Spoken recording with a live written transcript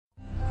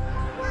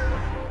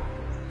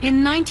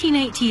In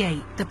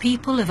 1988, the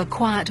people of a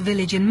quiet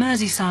village in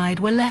Merseyside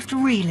were left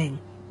reeling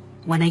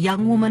when a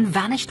young woman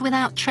vanished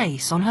without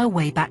trace on her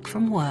way back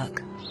from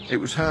work. It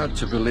was hard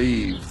to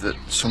believe that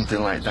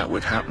something like that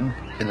would happen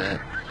in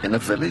a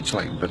village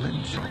like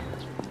Billinge.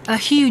 A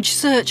huge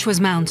search was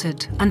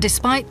mounted, and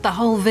despite the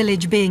whole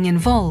village being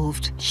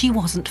involved, she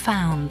wasn't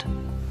found.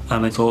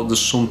 And I thought there's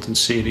something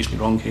seriously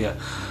wrong here,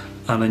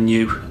 and I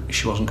knew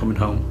she wasn't coming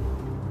home.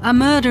 A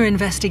murder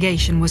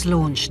investigation was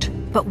launched,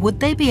 but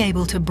would they be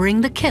able to bring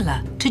the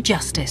killer to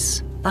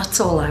justice? That's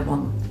all I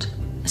want,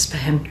 is for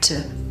him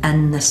to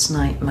end this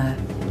nightmare.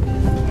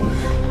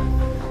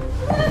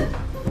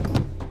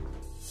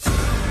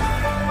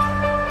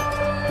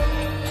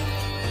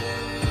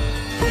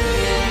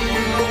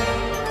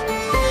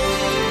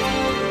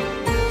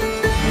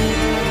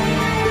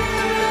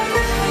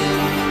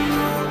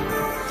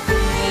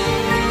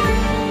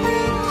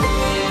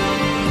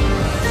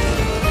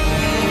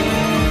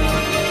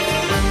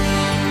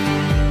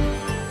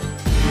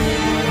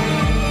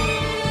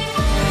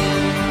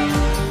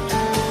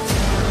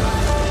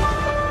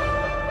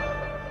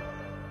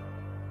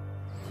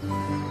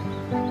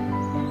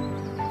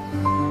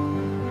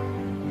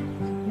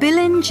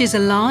 Billinge is a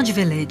large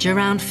village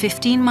around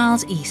 15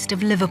 miles east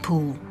of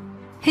Liverpool.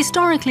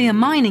 Historically a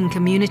mining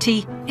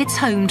community, it's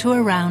home to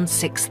around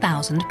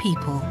 6,000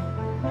 people.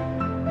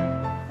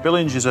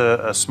 Billinge is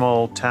a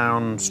small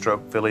town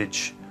stroke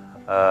village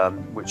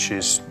which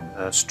is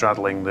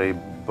straddling the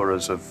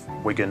boroughs of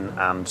Wigan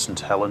and St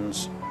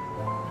Helens.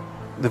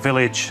 The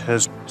village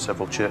has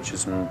several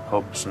churches and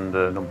pubs and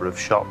a number of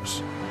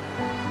shops.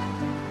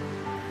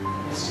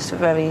 It's just a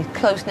very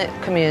close-knit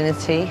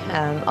community.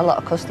 A lot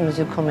of customers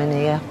who come in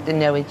here, they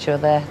know each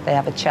other, they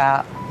have a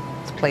chat.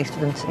 It's a place for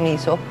them to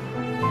meet up.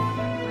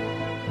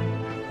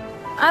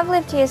 I've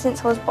lived here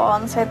since I was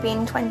born, so I've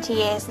been 20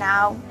 years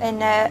now.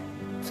 And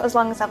for as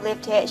long as I've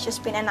lived here, it's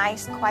just been a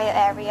nice, quiet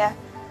area.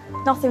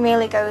 Nothing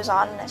really goes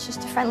on. It's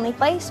just a friendly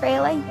place,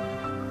 really.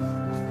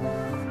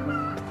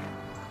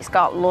 It's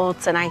got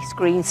loads of nice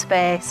green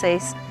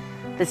spaces.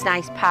 There's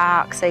nice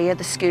parks here,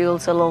 the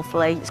schools are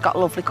lovely, it's got a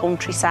lovely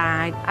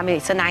countryside. I mean,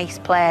 it's a nice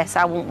place,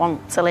 I wouldn't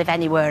want to live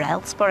anywhere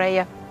else but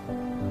here.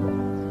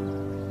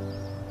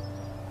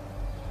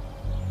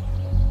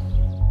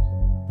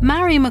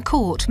 Mary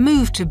McCourt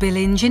moved to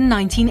Billinge in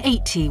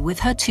 1980 with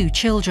her 2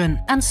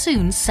 children and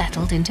soon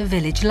settled into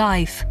village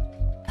life.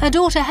 Her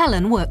daughter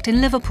Helen worked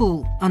in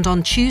Liverpool, and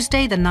on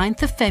Tuesday the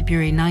 9th of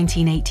February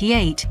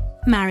 1988,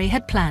 Mary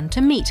had planned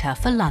to meet her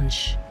for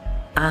lunch.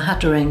 I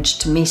had arranged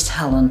to meet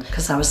Helen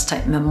because I was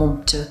taking my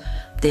mum to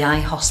the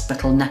eye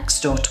hospital next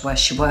door to where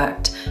she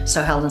worked.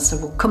 So Helen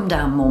said, well, come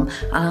down, Mum,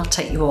 and I'll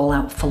take you all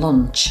out for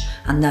lunch,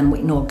 and then we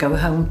can all go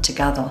home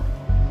together.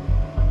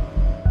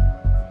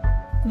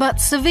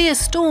 But severe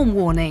storm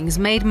warnings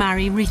made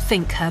Mary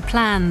rethink her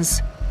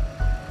plans.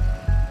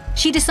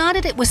 She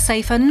decided it was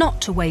safer not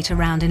to wait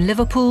around in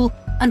Liverpool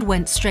and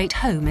went straight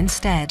home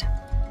instead.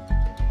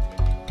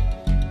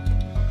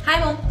 Hi,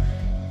 Mum.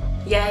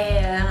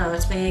 Yeah, I know,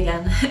 it's me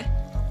again.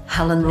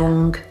 Helen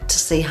rang to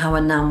see how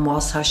her nan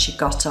was, how she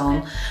got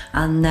on,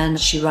 and then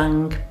she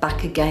rang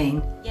back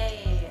again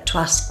to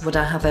ask would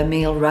I have her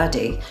meal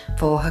ready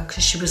for her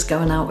because she was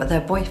going out with her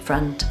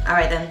boyfriend. All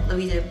right then,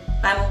 love you too.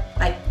 Bye, Mum.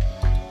 Bye.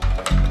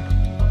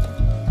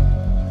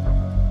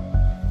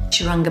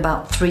 She rang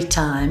about 3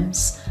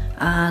 times,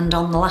 and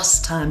on the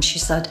last time she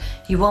said,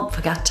 you won't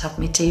forget to have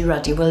me tea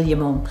ready, will you,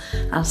 Mum?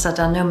 And I said,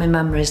 I know my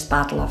memory's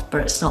bad, love,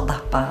 but it's not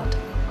that bad.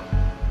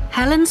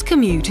 Helen's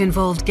commute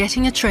involved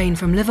getting a train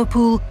from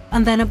Liverpool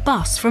and then a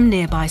bus from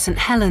nearby St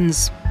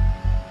Helens.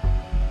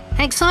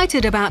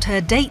 Excited about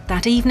her date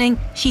that evening,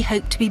 she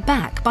hoped to be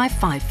back by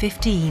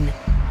 5:15.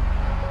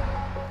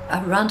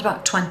 Around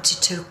about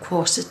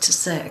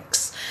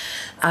 6:45,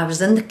 I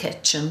was in the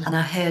kitchen and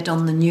I heard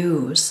on the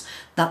news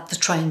that the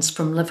trains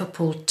from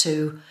Liverpool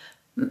to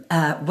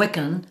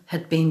Wigan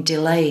had been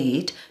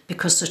delayed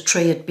because a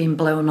tree had been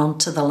blown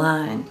onto the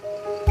line.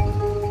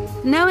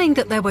 Knowing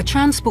that there were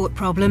transport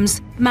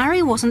problems,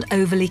 Mary wasn't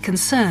overly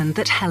concerned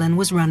that Helen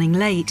was running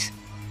late.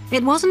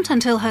 It wasn't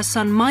until her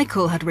son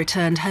Michael had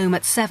returned home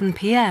at 7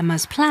 p.m.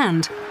 as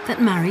planned that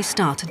Mary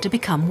started to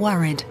become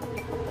worried.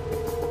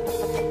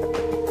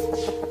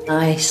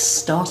 I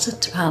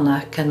started to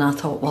panic and I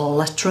thought, well,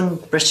 let's ring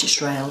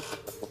British Rail.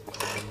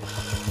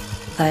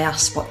 They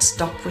asked what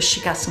stop was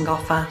she getting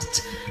off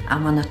at,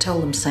 and when I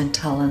told them St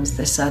Helens,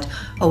 they said,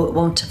 oh, it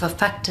won't have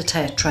affected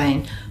her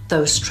train.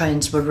 Those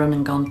trains were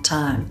running on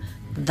time.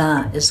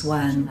 That is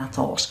when I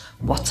thought,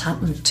 what's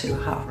happened to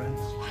her?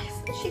 Why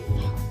isn't she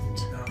found?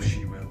 No,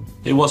 she will.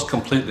 It was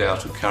completely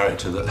out of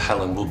character that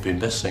Helen would be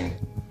missing.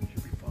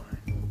 She'll be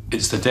fine.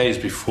 It's the days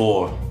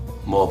before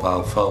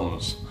mobile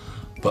phones,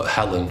 but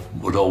Helen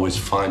would always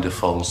find a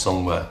phone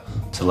somewhere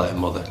to let her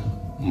mother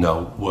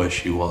know where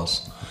she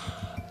was,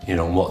 you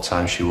know, what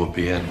time she would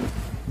be in.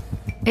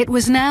 It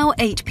was now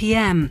 8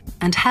 p.m.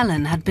 and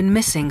Helen had been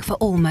missing for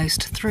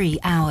almost 3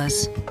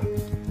 hours.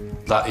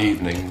 That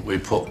evening, we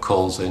put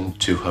calls in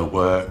to her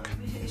work.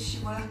 Is she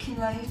working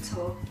late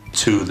or?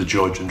 to the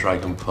George and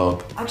Dragon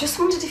pub. I just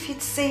wondered if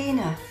you'd seen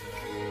her.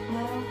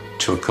 No.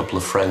 To a couple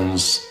of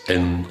friends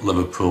in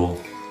Liverpool.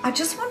 I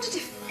just wondered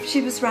if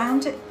she was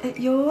round at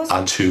yours.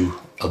 And two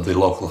of the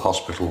local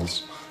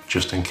hospitals,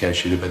 just in case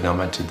she'd have been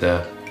admitted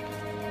there.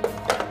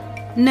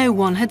 No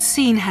one had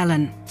seen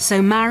Helen,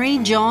 so Mary,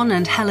 John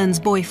and Helen's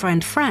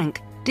boyfriend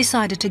Frank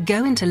decided to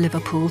go into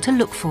Liverpool to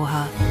look for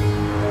her.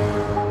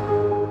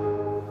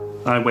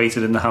 I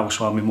waited in the house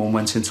while my mum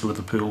went into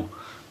Liverpool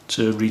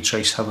to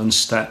retrace Helen's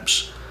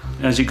steps.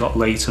 As it got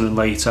later and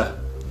later,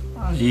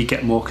 you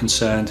get more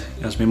concerned.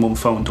 As my mum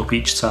phoned up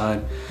each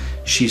time,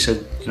 she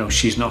said, you know,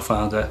 she's not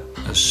found her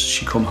as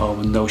she come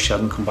home, and no, she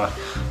hadn't come back.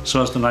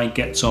 So as the night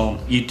gets on,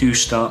 you do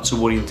start to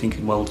worry and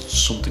thinking, well,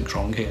 something's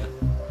wrong here.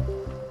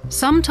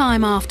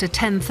 Sometime after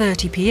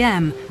 10:30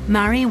 p.m,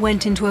 Mary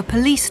went into a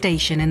police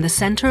station in the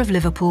centre of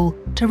Liverpool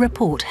to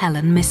report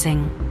Helen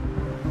missing.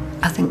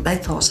 I think they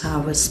thought I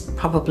was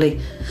probably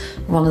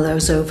one of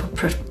those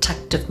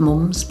overprotective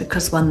mums,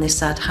 because when they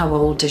said, how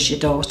old is your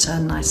daughter?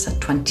 And I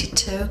said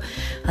 22.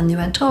 And they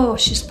went, oh,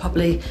 she's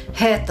probably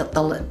heard that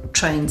the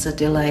trains are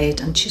delayed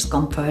and she's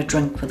gone for a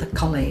drink with her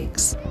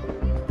colleagues.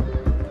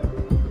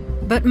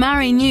 But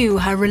Mary knew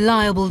her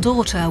reliable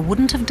daughter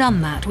wouldn't have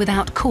done that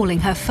without calling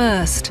her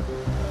first.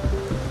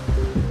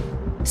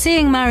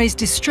 Seeing Mary's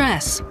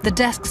distress, the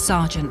desk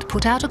sergeant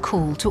put out a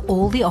call to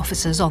all the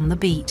officers on the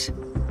beat.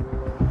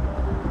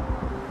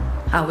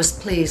 I was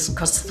pleased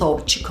because I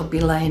thought she could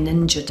be laying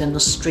injured in a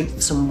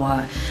street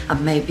somewhere,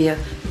 and maybe a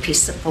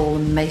piece of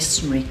fallen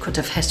masonry could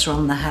have hit her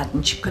on the head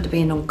and she could have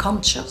been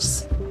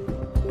unconscious.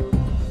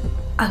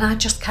 And I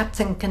just kept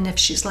thinking, if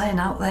she's laying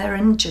out there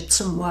injured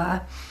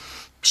somewhere,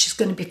 she's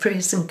going to be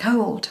freezing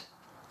cold,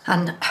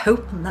 and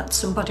hoping that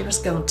somebody was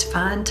going to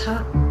find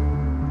her.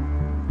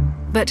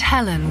 But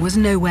Helen was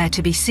nowhere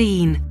to be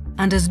seen,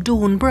 and as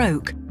dawn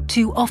broke,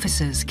 2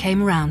 officers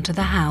came round to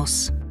the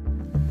house.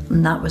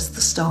 And that was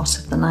the start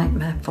of the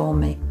nightmare for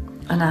me,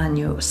 and I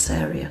knew it was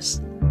serious.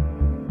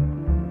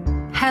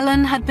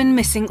 Helen had been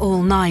missing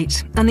all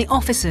night, and the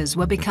officers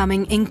were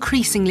becoming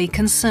increasingly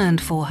concerned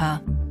for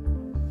her.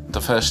 The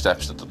first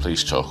steps that the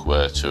police took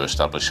were to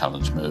establish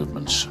Helen's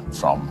movements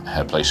from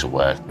her place of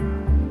work.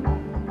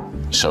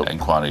 So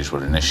inquiries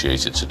were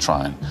initiated to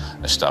try and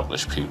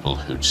establish people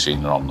who'd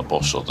seen her on the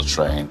bus or the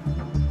train.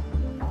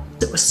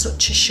 It was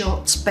such a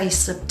short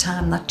space of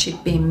time that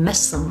she'd been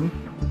missing.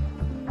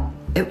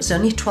 It was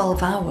only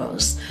 12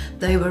 hours.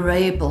 They were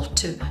able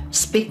to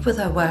speak with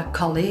her work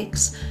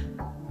colleagues,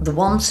 the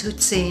ones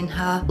who'd seen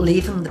her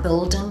leaving the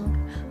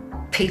building,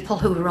 people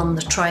who were on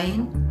the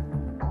train.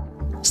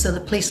 So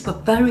the police were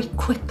very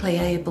quickly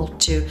able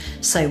to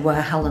say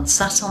where Helen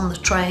sat on the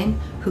train,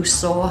 who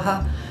saw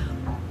her,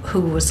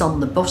 who was on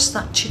the bus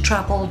that she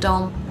travelled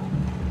on,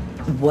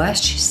 where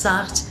she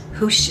sat,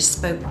 who she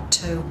spoke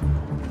to.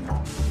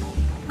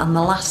 And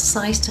the last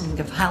sighting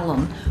of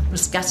Helen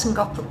was getting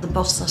up at the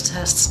bus at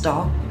her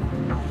stop,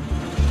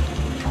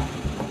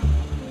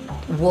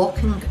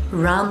 walking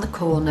round the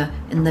corner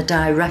in the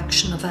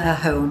direction of her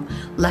home,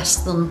 less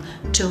than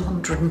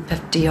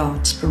 250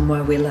 yards from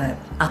where we live,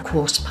 at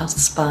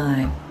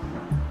 5:15.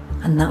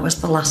 And that was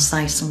the last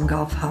sighting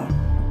of her.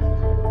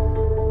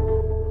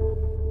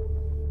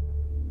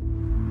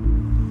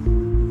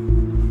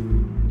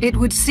 It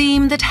would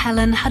seem that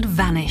Helen had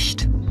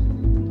vanished.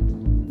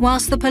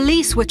 Whilst the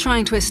police were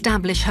trying to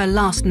establish her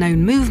last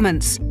known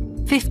movements,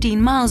 15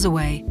 miles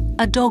away,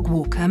 a dog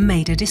walker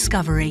made a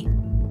discovery.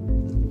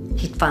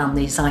 He'd found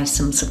these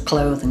items of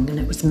clothing, and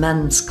it was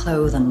men's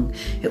clothing.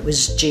 It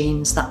was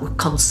jeans that were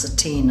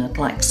concertinaed,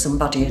 like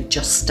somebody had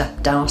just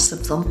stepped out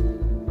of them.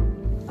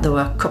 There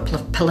were a couple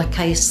of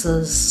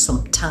pillowcases,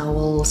 some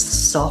towels,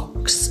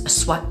 socks, a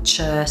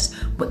sweatshirt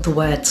with the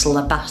words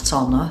Labatt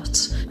on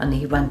it, and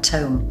he went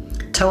home.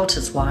 Told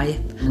his wife,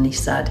 and he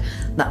said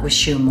that was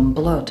human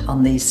blood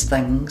on these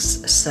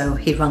things, so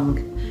he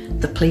rang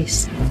the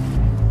police.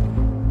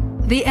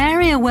 The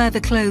area where the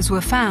clothes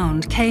were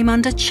found came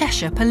under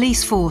Cheshire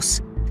Police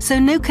Force, so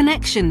no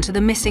connection to the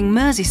missing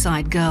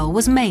Merseyside girl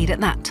was made at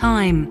that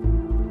time.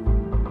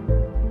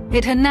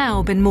 It had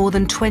now been more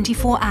than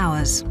 24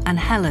 hours, and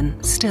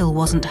Helen still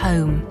wasn't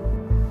home.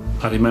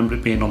 I remember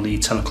it being on the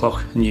 10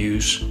 o'clock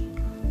news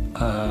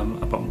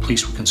about when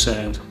police were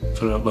concerned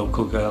for a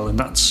local girl, and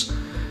that's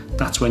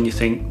when you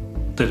think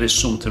there is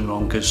something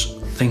wrong, because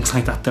things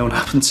like that don't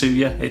happen to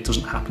you. It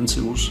doesn't happen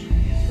to us.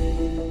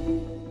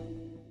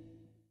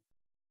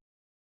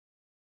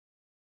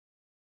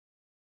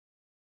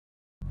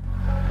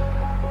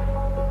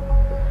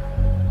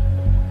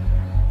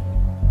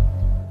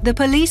 The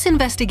police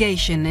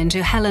investigation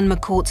into Helen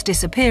McCourt's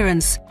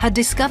disappearance had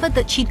discovered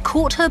that she'd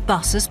caught her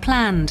bus as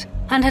planned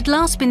and had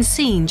last been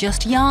seen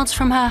just yards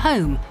from her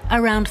home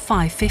around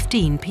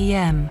 5:15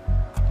 p.m.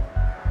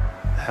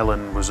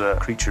 Helen was a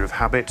creature of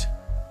habit.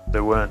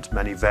 There weren't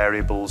many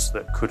variables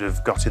that could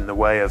have got in the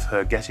way of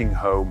her getting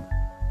home.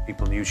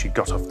 People knew she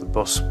got off the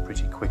bus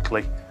pretty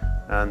quickly,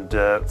 and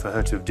for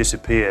her to have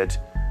disappeared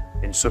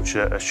in such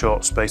a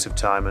short space of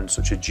time and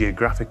such a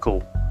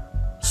geographical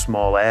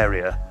small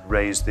area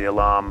raised the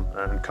alarm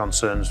and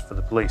concerns for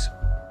the police.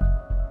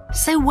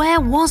 So where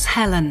was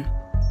Helen?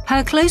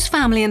 Her close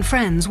family and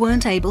friends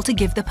weren't able to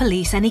give the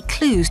police any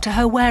clues to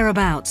her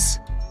whereabouts.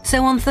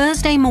 So on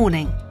Thursday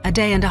morning, a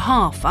day and a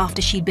half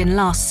after she'd been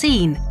last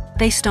seen,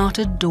 they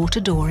started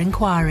door-to-door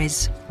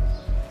inquiries.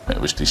 It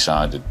was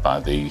decided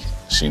by the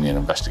senior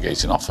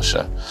investigating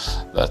officer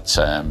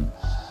that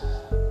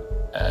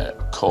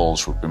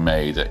calls would be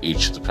made at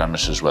each of the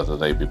premises, whether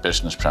they be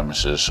business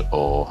premises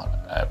or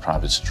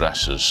private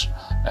addresses,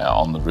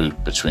 on the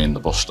route between the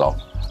bus stop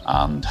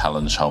and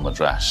Helen's home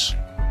address.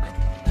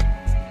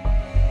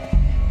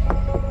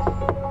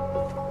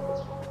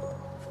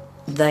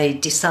 They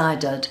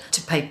decided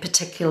to pay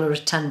particular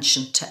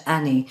attention to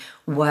any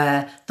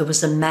where there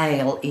was a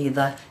male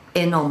either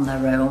in on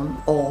their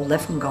own or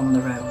living on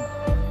their own.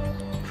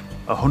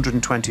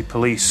 120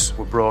 police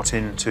were brought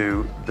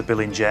into the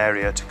Billinge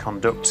area to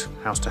conduct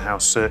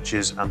house-to-house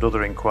searches and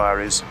other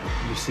inquiries.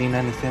 Have you seen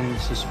anything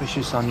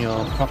suspicious on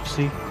your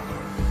property?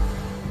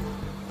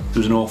 There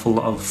was an awful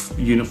lot of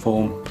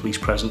uniformed police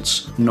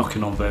presence,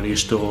 knocking on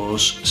various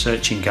doors,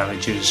 searching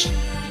garages.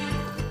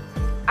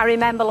 I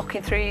remember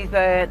looking through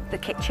the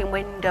kitchen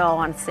window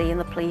and seeing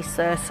the police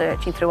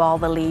searching through all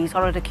the leaves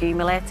that had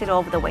accumulated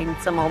over the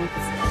winter months.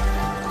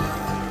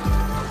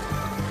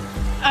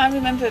 I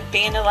remember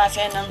being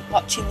 11 and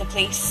watching the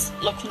police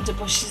look under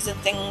bushes and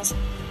things,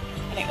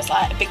 and it was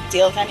like a big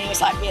deal then. He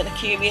was like really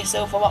curious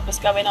over what was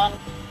going on.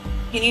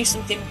 He knew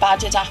something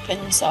bad had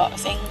happened sort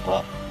of thing,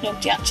 but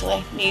nobody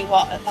actually knew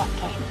what at that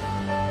point.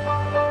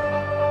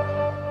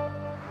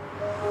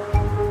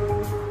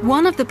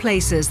 One of the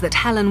places that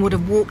Helen would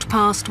have walked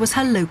past was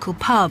her local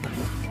pub,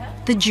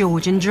 the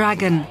George and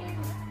Dragon.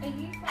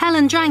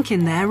 Helen drank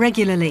in there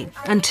regularly,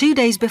 and 2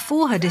 days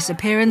before her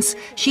disappearance,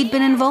 she'd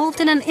been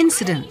involved in an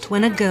incident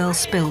when a girl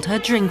spilled her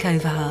drink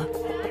over her.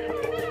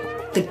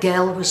 The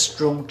girl was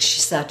drunk. She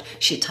said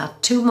she'd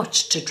had too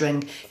much to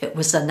drink. It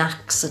was an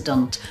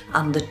accident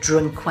and the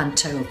drink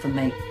went over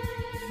me.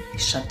 She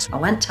said, I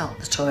went out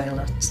the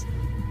toilet.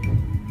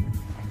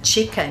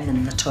 She came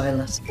in the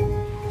toilet.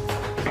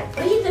 What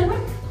are you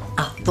doing?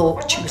 I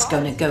thought she was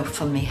going to go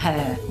for me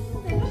hair,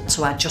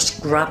 so I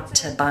just grabbed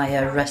her by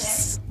her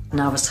wrists and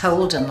I was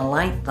holding her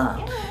like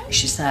that.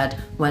 She said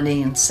when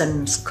Ian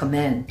Sims come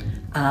in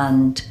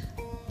and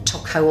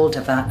took hold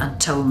of her and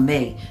told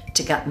me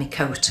to get me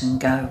coat and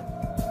go.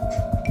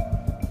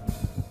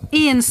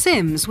 Ian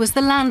Sims was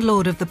the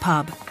landlord of the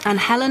pub, and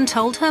Helen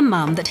told her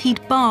mum that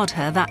he'd barred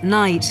her that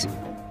night.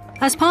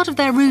 As part of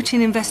their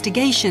routine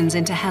investigations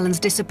into Helen's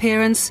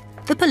disappearance,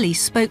 the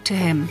police spoke to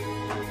him.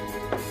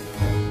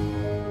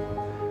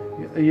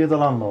 Are you the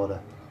landlord?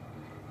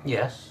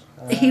 Yes.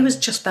 He was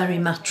just very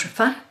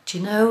matter-of-fact,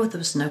 you know. There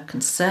was no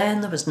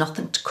concern, there was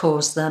nothing to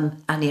cause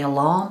them any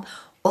alarm,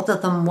 other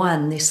than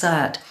when they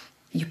said,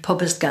 your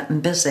pub is getting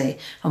busy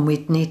and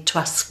we'd need to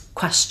ask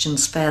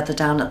questions further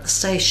down at the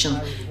station.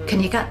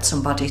 Can you get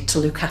somebody to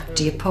look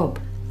after your pub?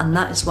 And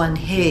that is when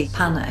he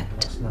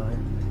panicked.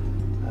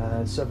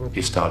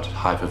 He started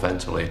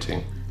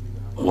hyperventilating.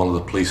 One of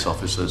the police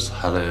officers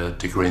had a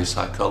degree in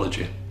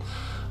psychology,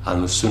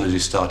 and as soon as he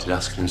started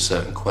asking him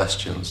certain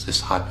questions,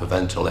 this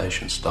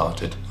hyperventilation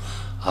started,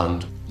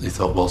 and they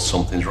thought, well,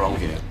 something's wrong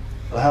here.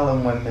 Well,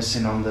 Helen went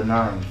missing on the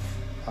 9th,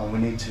 and we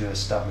need to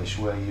establish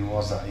where you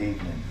was that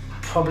evening.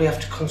 Probably have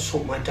to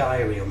consult my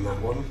diary on that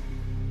one.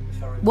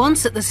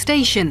 Once at the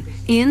station,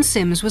 Ian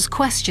Sims was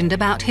questioned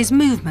about his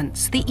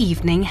movements the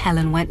evening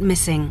Helen went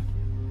missing.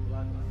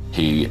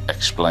 He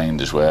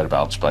explained his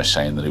whereabouts by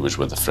saying that he was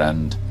with a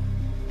friend.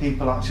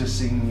 People actually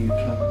seen you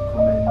come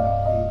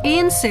in.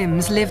 Ian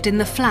Sims lived in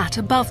the flat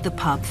above the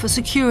pub for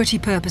security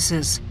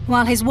purposes,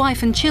 while his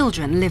wife and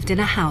children lived in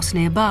a house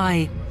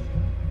nearby.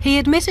 He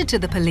admitted to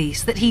the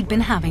police that he'd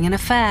been having an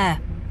affair,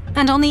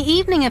 and on the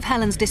evening of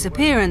Helen's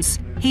disappearance,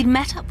 he'd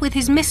met up with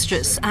his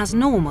mistress as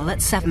normal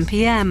at 7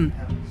 p.m.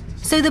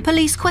 So the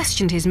police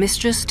questioned his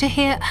mistress to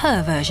hear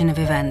her version of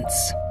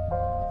events.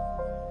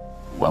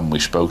 When we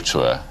spoke to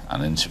her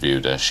and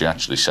interviewed her, she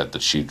actually said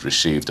that she'd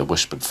received a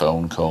whispered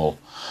phone call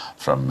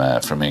from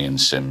Ian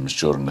Sims,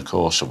 during the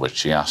course of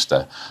which he asked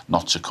her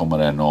not to come at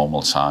her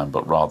normal time,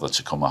 but rather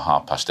to come at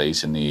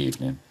 8:30 in the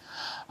evening.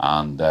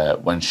 And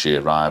when she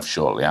arrived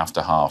shortly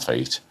after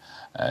 8:30,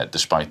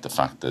 despite the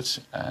fact that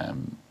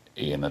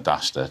Ian had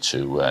asked her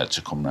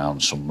to come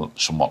round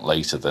somewhat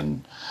later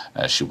than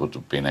she would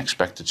have been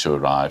expected to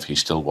arrive, he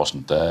still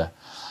wasn't there.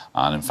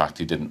 And in fact,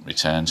 he didn't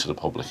return to the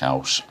public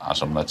house,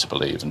 as I'm led to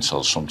believe,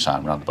 until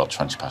sometime around about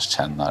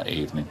 10:20 that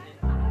evening.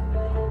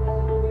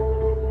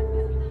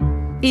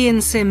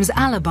 Ian Sims'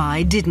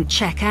 alibi didn't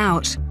check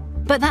out,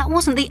 but that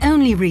wasn't the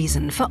only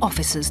reason for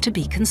officers to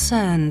be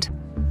concerned.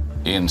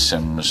 Ian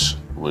Sims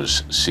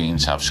was seen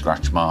to have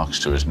scratch marks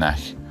to his neck,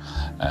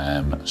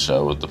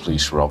 so the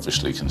police were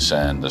obviously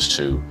concerned as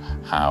to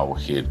how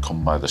he had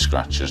come by the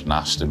scratches and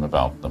asked him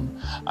about them,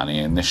 and he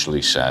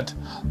initially said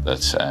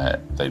that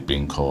they'd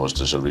been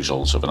caused as a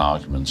result of an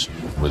argument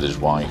with his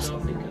wife.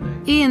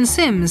 Ian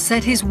Sims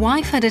said his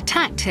wife had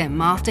attacked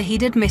him after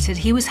he'd admitted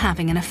he was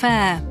having an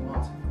affair.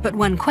 But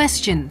when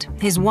questioned,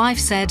 his wife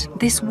said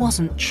this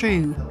wasn't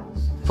true.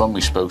 When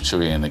we spoke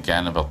to Ian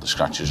again about the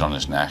scratches on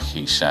his neck,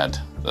 he said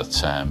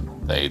that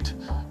they'd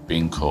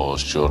been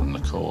caused during the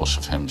course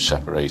of him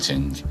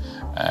separating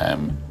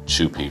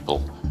two people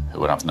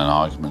who were having an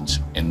argument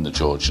in the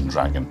George and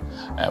Dragon.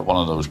 One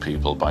of those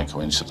people, by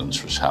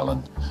coincidence, was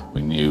Helen.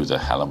 We knew that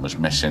Helen was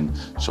missing,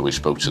 so we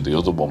spoke to the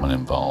other woman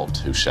involved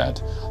who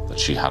said that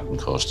she hadn't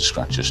caused the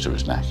scratches to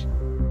his neck.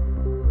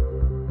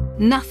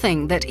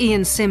 Nothing that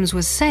Ian Sims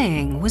was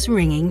saying was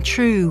ringing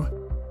true.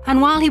 And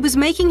while he was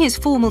making his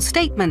formal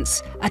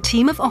statements, a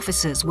team of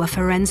officers were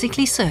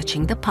forensically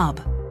searching the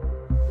pub.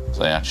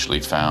 They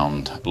actually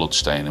found blood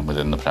staining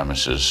within the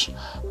premises,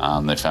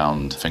 and they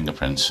found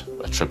fingerprints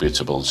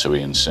attributable to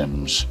Ian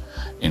Sims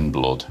in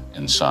blood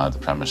inside the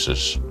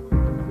premises.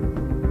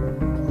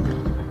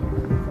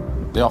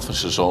 The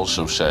officers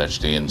also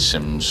searched Ian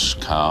Sims'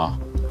 car.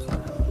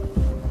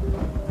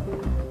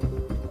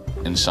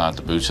 Inside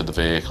the boot of the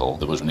vehicle,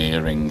 there was an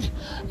earring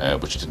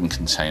which didn't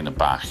contain a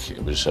back.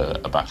 It was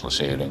a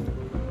backless earring.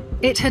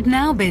 It had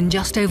now been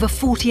just over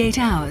 48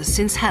 hours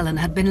since Helen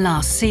had been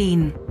last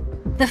seen.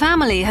 The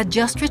family had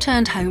just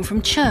returned home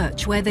from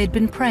church where they'd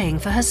been praying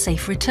for her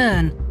safe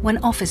return when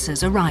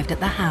officers arrived at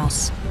the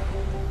house.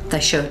 They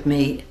showed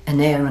me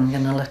an earring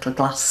in a little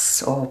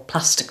glass or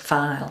plastic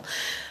vial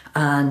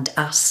and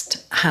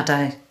asked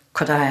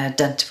could I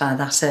identify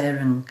that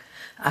earring.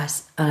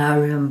 And I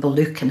remember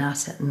looking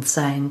at it and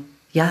saying,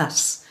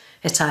 yes,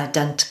 it's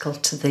identical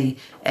to the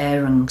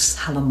earrings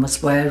Helen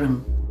was wearing.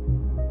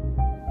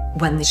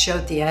 When they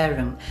showed the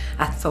earring,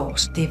 I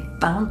thought they'd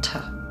found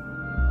her.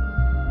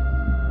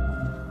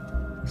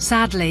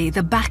 Sadly,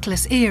 the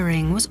backless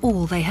earring was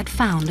all they had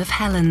found of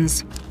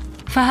Helen's.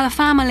 For her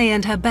family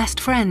and her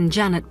best friend,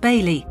 Janet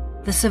Bailey,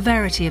 the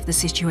severity of the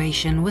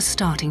situation was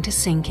starting to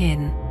sink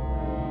in.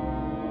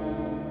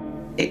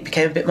 It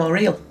became a bit more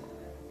real.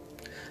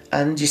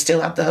 And you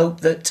still had the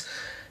hope that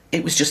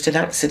it was just an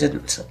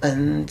accident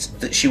and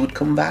that she would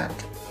come back.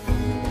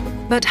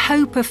 But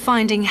hope of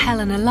finding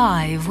Helen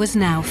alive was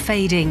now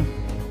fading.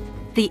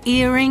 The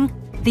earring,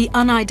 the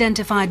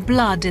unidentified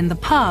blood in the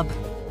pub,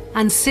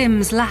 and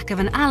Sims' lack of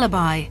an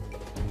alibi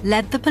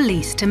led the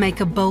police to make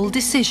a bold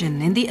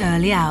decision in the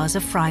early hours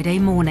of Friday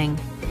morning.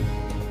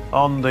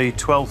 On the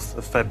 12th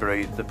of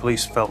February, the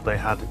police felt they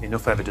had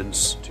enough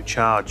evidence to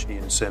charge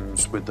Ian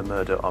Sims with the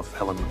murder of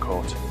Helen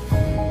McCourt.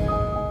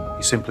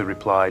 He simply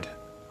replied,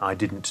 "I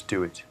didn't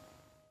do it."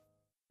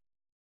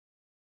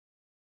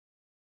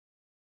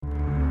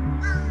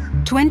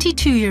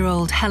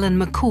 22-year-old Helen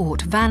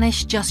McCourt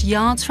vanished just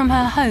yards from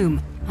her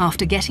home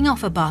after getting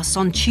off a bus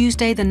on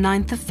Tuesday the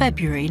 9th of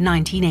February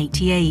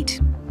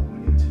 1988.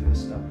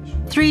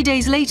 3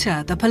 days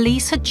later, the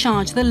police had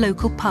charged the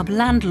local pub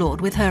landlord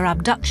with her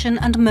abduction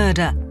and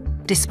murder,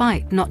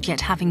 despite not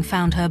yet having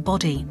found her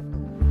body.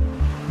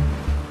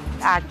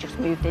 I'd just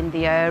moved in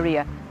the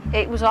area.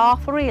 It was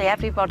awful, really.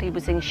 Everybody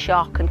was in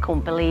shock and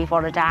couldn't believe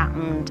what had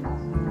happened.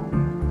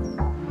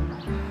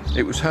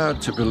 It was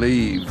hard to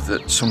believe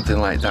that something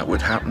like that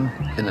would happen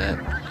in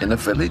a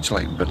village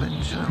like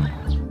Billinge, you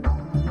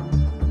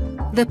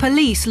know. The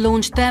police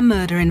launched their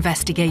murder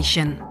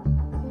investigation.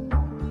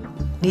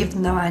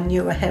 Even though I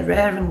knew her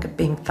earring had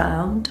been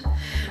found,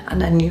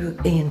 and I knew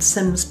Ian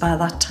Sims by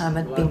that time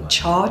had been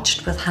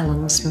charged with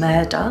Helen's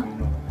murder,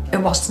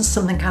 it wasn't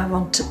something I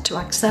wanted to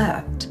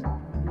accept.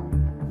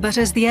 But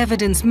as the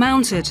evidence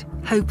mounted,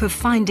 hope of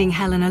finding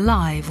Helen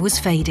alive was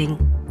fading.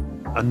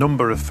 A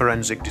number of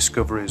forensic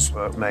discoveries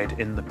were made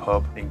in the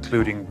pub,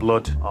 including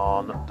blood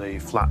on the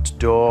flat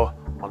door,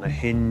 on a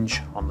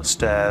hinge, on the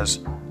stairs,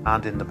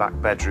 and in the back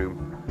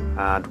bedroom.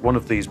 And one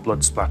of these blood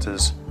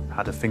splatters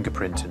had a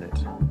fingerprint in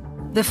it.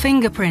 The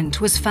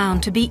fingerprint was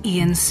found to be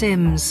Ian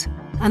Sims,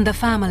 and the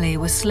family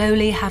was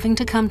slowly having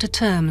to come to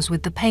terms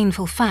with the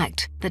painful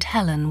fact that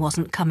Helen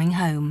wasn't coming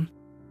home.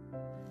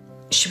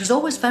 She was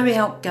always very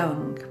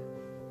outgoing.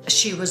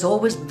 She was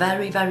always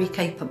very, very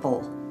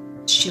capable.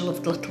 She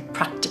loved little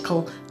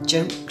practical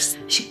jokes.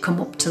 She'd come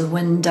up to the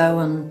window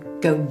and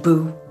go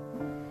boo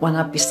when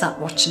I'd be sat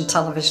watching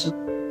television.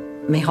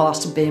 My heart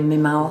would be in my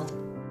mouth.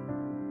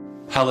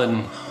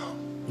 Helen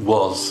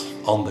was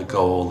on the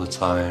go all the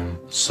time,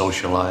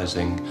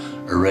 socialising,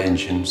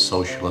 arranging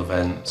social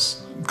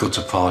events, go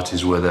to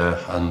parties with her,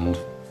 and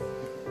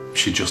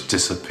she'd just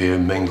disappear,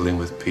 mingling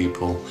with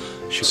people.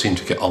 She seemed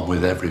to get on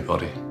with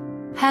everybody.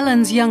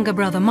 Helen's younger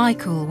brother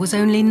Michael was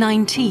only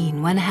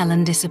 19 when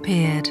Helen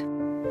disappeared.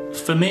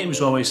 For me, it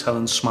was always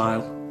Helen's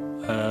smile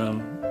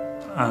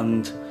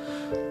and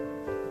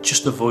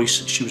just the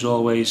voice. She was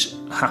always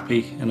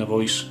happy in her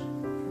voice,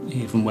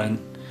 even when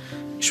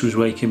she was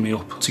waking me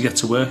up to get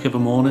to work every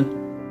morning.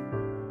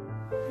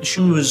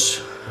 She was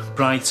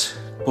bright,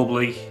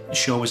 bubbly.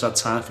 She always had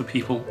time for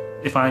people.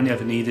 If I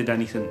ever needed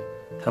anything,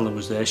 Helen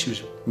was there. She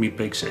was my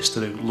big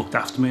sister who looked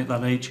after me at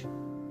that age.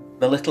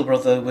 My little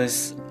brother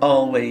was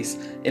always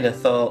in her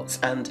thoughts,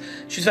 and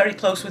she was very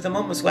close with her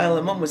mum as well.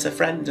 Her mum was a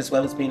friend as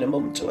well as being a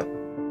mum to her.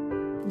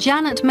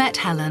 Janet met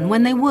Helen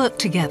when they worked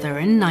together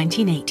in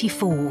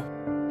 1984.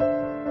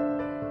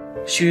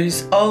 She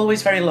was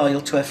always very loyal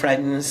to her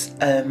friends,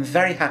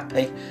 very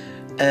happy,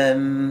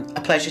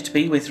 a pleasure to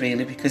be with,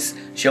 really, because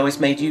she always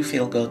made you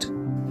feel good.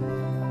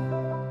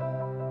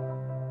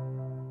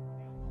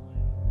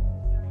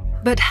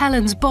 But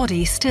Helen's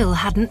body still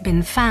hadn't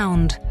been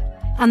found,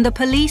 and the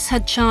police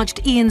had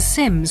charged Ian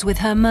Sims with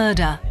her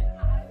murder.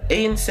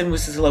 Ian Sims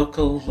was the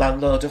local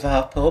landlord of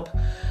our pub,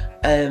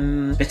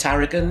 a bit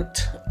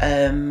arrogant,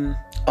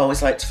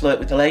 always liked to flirt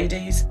with the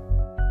ladies.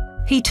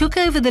 He took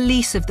over the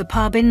lease of the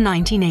pub in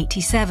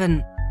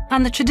 1987,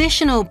 and the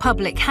traditional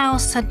public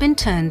house had been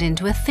turned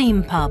into a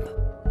theme pub.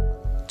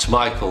 To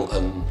Michael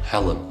and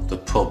Helen, the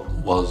pub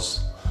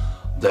was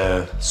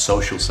their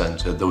social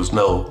centre. There was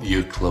no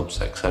youth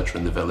clubs, etc.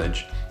 in the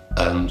village,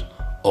 and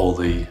all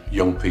the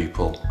young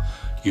people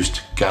used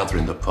to gather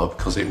in the pub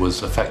because it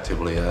was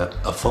effectively a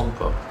fun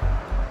pub.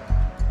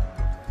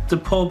 The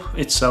pub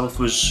itself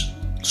was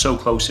so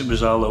close, it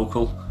was our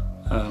local.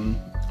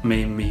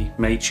 Me and my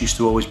mates used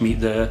to always meet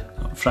there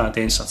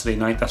Friday and Saturday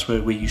night. That's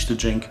where we used to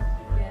drink.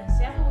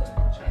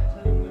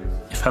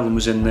 If Helen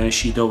was in there,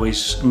 she'd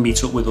always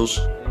meet up with us.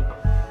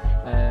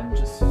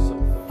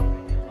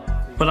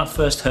 When I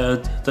first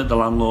heard that the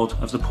landlord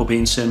of the pub,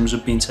 Ian Sims,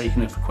 had been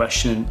taken in for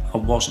questioning, I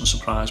wasn't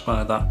surprised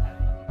by that.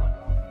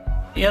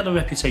 He had a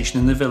reputation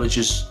in the village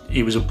as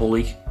he was a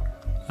bully.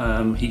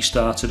 He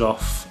started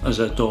off as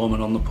a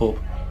doorman on the pub.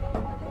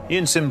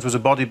 Ian Sims was a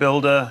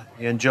bodybuilder,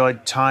 he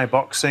enjoyed Thai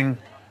boxing,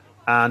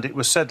 and it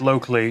was said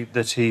locally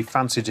that he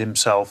fancied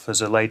himself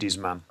as a ladies'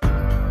 man.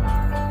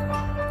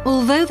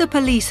 Although the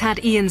police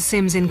had Ian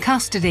Sims in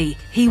custody,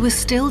 he was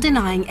still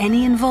denying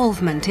any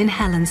involvement in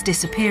Helen's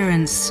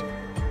disappearance.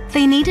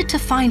 They needed to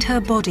find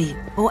her body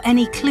or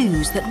any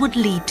clues that would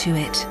lead to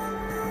it.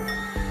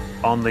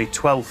 On the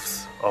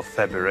 12th of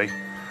February,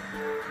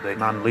 the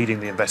man leading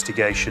the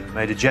investigation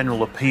made a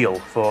general appeal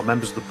for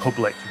members of the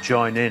public to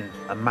join in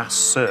a mass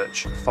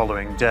search the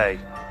following day.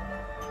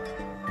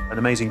 An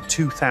amazing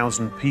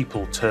 2,000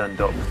 people turned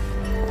up.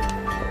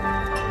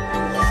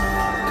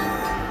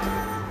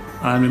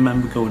 I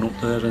remember going up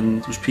there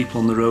and there was people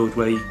on the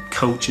roadway,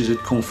 coaches had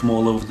come from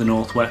all over the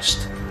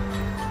northwest.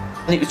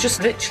 And it was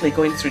just literally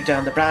going through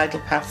down the bridle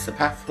paths, the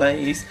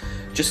pathways,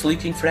 just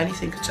looking for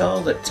anything at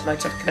all that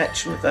might have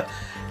connection with her,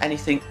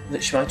 anything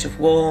that she might have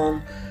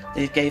worn.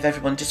 They gave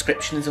everyone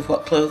descriptions of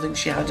what clothing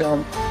she had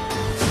on.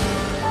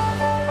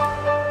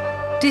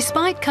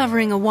 Despite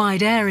covering a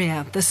wide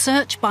area, the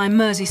search by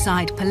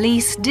Merseyside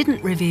police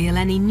didn't reveal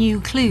any new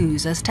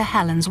clues as to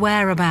Helen's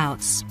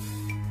whereabouts.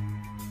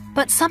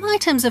 But some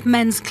items of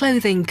men's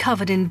clothing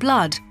covered in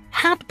blood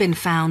had been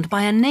found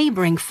by a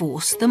neighbouring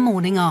force the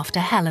morning after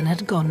Helen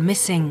had gone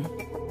missing.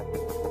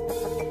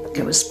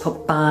 It was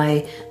put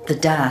by the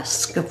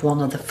desk of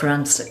one of the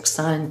forensic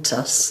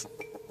scientists,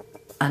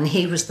 and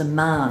he was the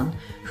man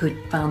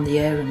who'd found the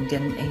earring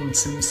in Ian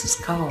Sims's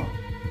car.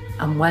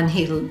 And when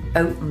he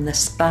opened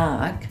this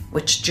bag,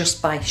 which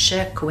just by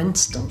sheer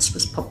coincidence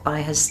was put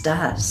by his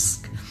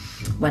desk,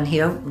 when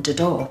he opened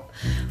it up,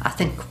 I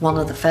think one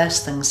of the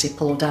first things he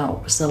pulled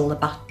out was the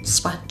Labatt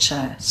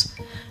sweatshirt.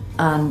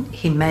 And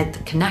he made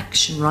the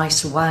connection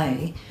right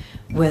away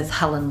with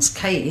Helen's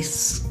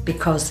case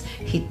because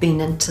he'd been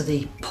into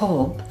the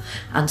pub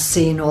and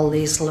seen all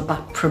these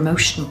Labatt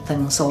promotion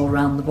things all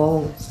around the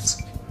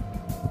walls.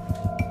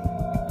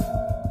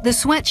 The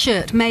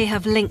sweatshirt may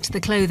have linked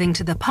the clothing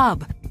to the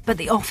pub, but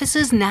the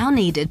officers now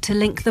needed to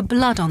link the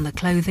blood on the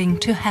clothing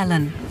to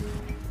Helen.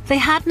 They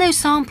had no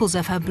samples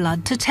of her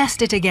blood to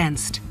test it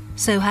against,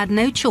 so had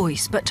no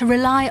choice but to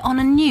rely on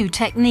a new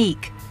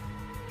technique: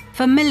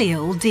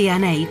 familial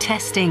DNA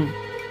testing.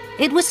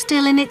 It was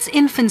still in its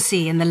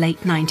infancy in the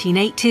late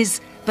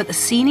 1980s, but the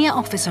senior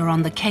officer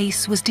on the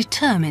case was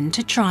determined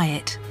to try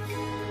it.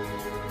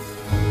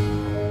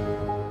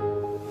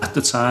 At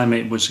the time,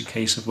 it was a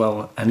case of,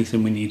 well,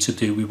 anything we need to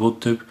do, we would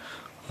do.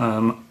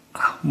 I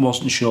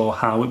wasn't sure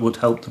how it would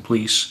help the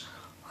police,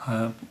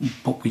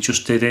 but we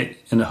just did it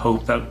in the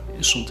hope that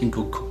something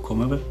good could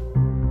come of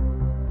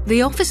it.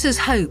 The officers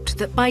hoped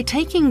that by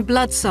taking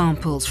blood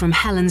samples from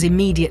Helen's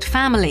immediate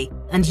family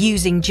and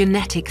using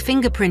genetic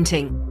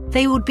fingerprinting,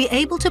 they would be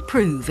able to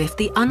prove if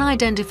the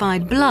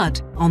unidentified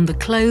blood on the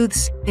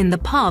clothes, in the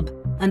pub,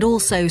 and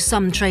also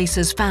some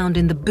traces found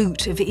in the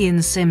boot of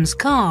Ian Sims'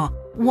 car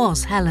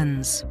was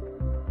Helen's.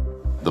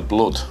 The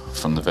blood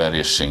from the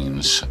various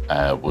scenes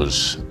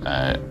was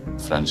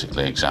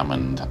forensically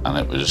examined, and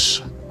it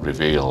was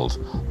revealed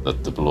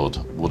that the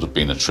blood would have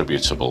been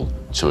attributable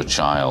to a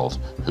child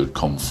who'd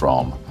come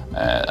from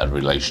a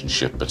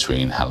relationship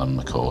between Helen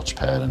McCourt's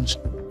parents.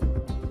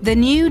 The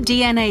new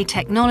DNA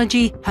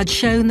technology had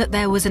shown that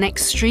there was an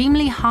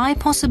extremely high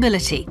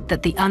possibility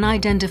that the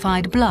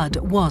unidentified blood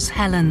was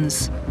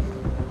Helen's.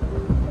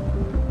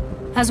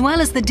 As well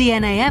as the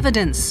DNA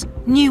evidence,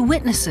 new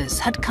witnesses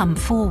had come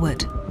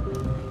forward.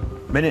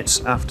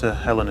 Minutes after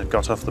Helen had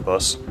got off the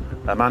bus,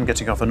 a man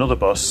getting off another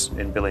bus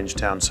in Billinge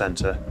town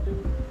centre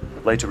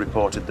later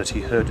reported that he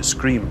heard a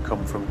scream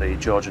come from the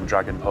George and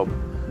Dragon pub,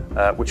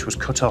 which was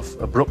cut off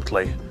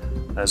abruptly,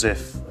 as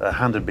if a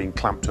hand had been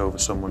clamped over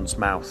someone's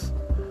mouth.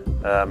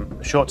 A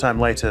short time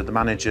later, the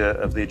manager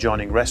of the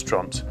adjoining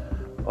restaurant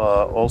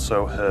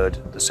also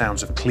heard the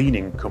sounds of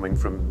cleaning coming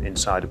from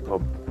inside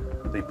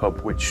the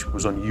pub, which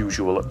was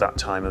unusual at that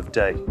time of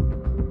day.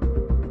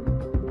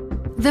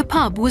 The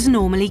pub was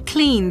normally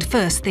cleaned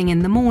first thing in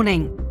the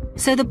morning,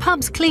 so the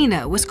pub's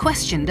cleaner was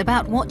questioned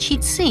about what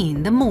she'd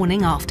seen the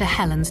morning after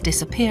Helen's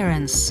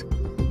disappearance.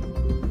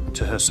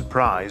 To her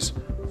surprise,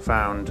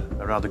 found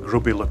a rather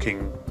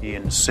grubby-looking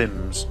Ian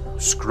Sims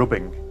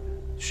scrubbing.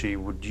 She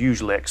would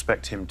usually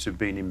expect him to have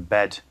been in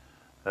bed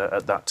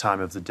at that time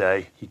of the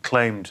day. He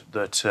claimed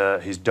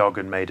that his dog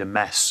had made a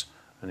mess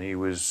and he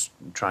was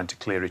trying to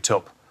clear it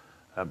up.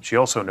 She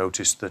also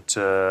noticed that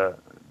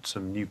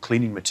some new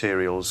cleaning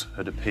materials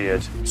had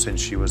appeared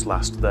since she was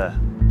last there.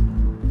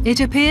 It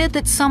appeared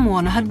that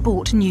someone had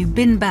bought new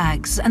bin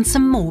bags and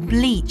some more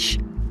bleach.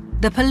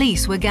 The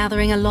police were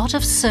gathering a lot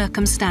of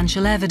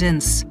circumstantial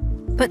evidence,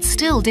 but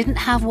still didn't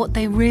have what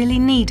they really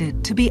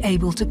needed to be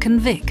able to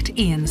convict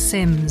Ian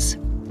Sims.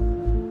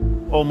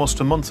 Almost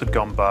a month had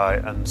gone by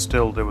and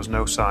still there was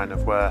no sign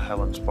of where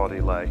Helen's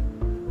body lay.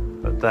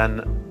 But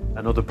then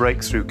another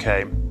breakthrough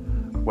came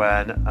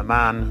when a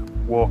man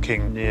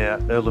walking near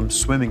Earlham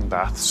swimming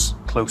baths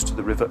close to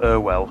the River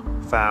Irwell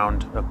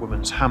found a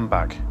woman's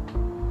handbag.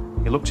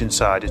 He looked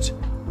inside it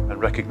and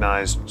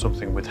recognised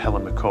something with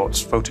Helen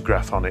McCourt's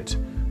photograph on it,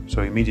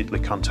 so he immediately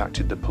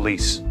contacted the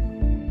police.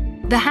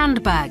 The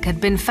handbag had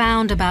been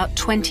found about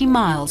 20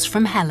 miles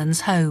from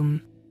Helen's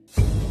home.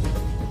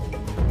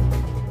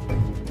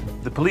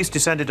 The police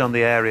descended on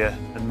the area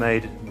and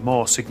made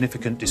more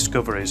significant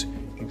discoveries,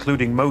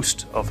 including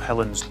most of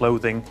Helen's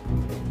clothing,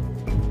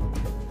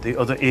 the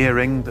other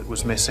earring that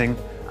was missing,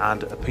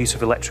 and a piece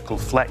of electrical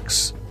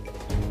flex.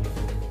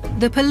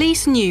 The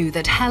police knew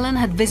that Helen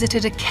had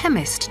visited a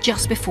chemist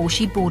just before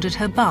she boarded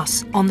her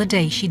bus on the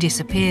day she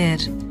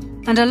disappeared.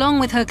 And along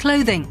with her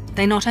clothing,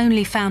 they not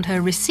only found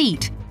her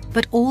receipt,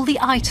 but all the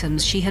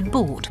items she had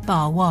bought,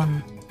 bar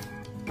one.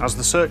 As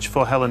the search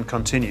for Helen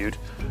continued,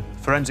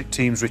 forensic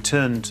teams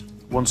returned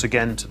once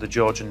again to the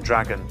George and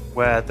Dragon,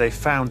 where they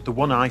found the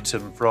one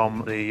item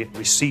from the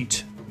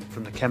receipt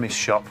from the chemist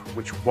shop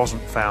which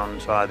wasn't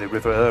found by the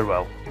River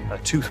Irwell, a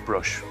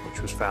toothbrush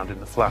which was found in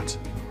the flat.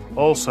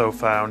 Also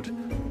found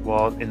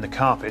in the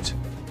carpet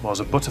was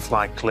a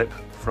butterfly clip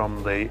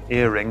from the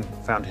earring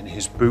found in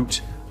his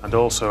boot, and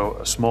also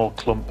a small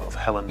clump of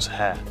Helen's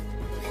hair.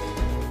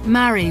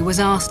 Mary was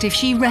asked if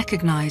she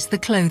recognised the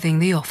clothing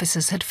the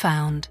officers had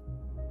found.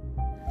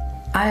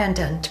 I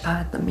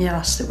identified them,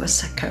 yes. It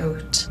was her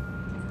coat,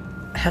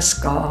 her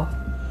scarf,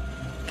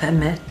 her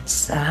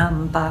mitts, her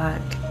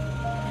handbag,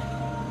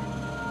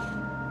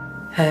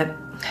 her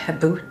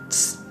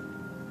boots,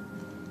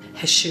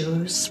 her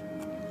shoes,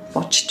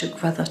 what she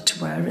took with her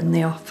to wear in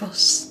the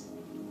office,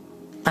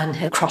 and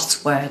her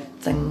crossword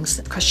things,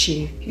 because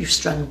she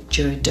used to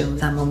do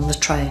them on the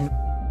train.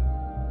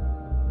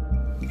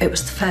 It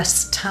was the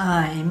first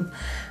time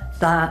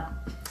that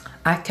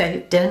I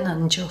caved in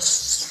and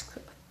just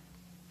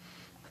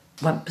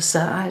went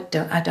berserk.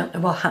 I don't know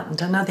what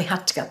happened. I know they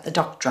had to get the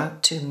doctor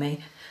out to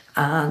me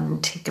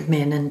and he gave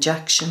me an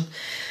injection,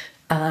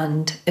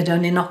 and it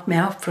only knocked me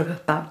out for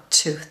about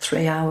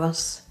 2-3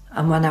 hours.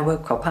 And when I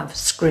woke up, I was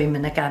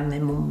screaming again. My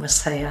mum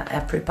was here,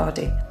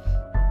 everybody.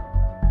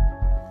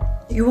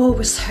 You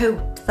always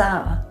hope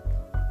that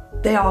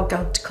they are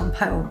going to come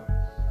home,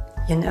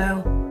 you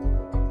know?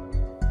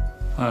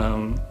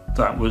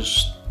 That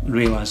was,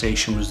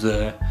 realisation was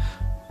there.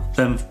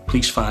 Then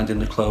police finding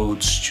the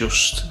clothes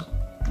just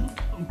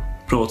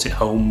brought it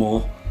home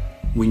more.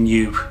 We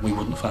knew we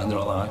wouldn't find her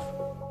alive.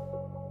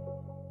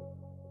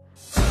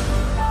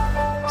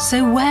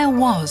 So where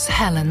was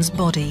Helen's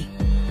body?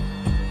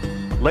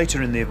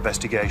 Later in the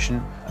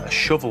investigation, a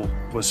shovel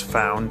was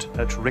found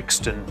at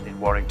Rixton in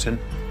Warrington,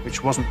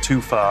 which wasn't too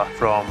far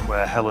from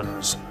where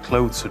Helen's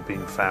clothes had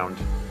been found.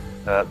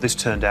 This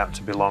turned out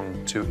to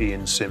belong to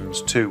Ian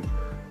Sims too.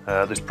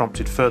 This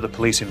prompted further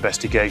police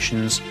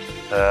investigations,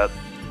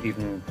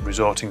 even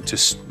resorting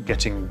to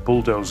getting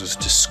bulldozers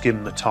to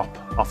skim the top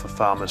off a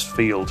farmer's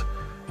field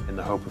in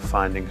the hope of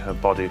finding her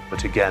body,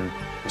 but again,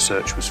 the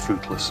search was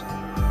fruitless.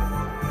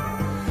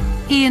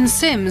 Ian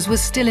Sims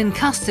was still in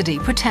custody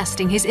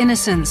protesting his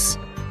innocence,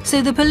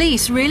 so the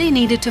police really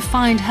needed to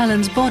find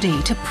Helen's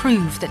body to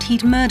prove that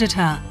he'd murdered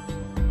her.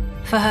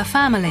 For her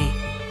family,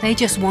 they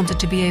just wanted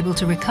to be able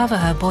to recover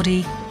her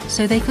body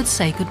so they could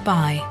say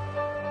goodbye.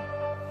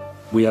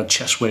 We had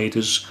chest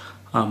waders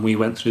and we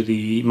went through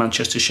the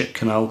Manchester Ship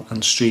Canal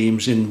and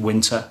streams in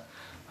winter,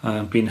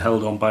 being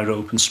held on by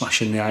rope and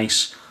smashing the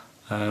ice.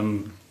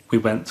 We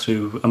went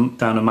through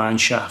down a mine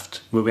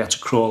shaft where we had to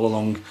crawl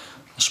along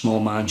a small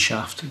mine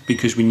shaft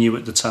because we knew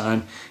at the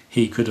time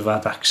he could have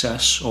had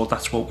access, or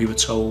that's what we were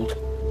told.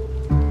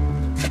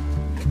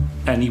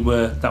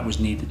 Anywhere that was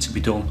needed to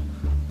be done,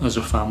 as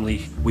a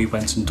family, we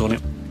went and done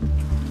it.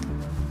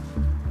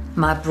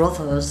 My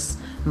brothers,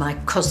 my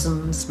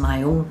cousins,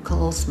 my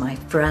uncles, my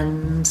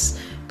friends,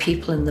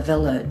 people in the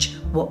village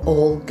were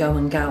all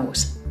going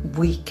out,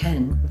 week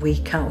in,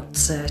 week out,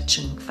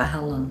 searching for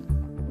Helen.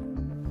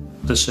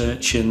 The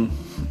searching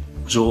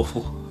was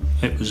awful.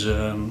 It was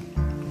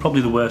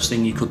probably the worst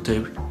thing you could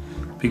do,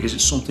 because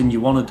it's something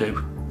you want to do.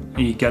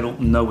 And you get up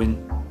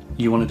knowing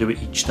you want to do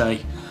it each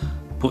day,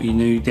 but you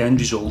knew the end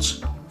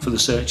result for the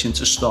searching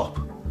to stop,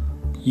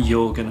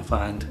 you're going to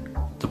find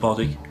the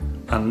body.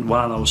 And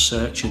while I was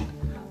searching,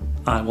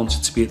 I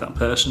wanted to be that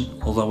person,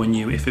 although I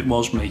knew if it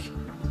was me,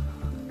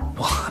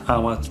 well,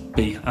 how I'd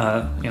be,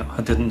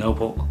 I didn't know,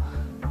 but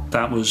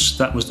that was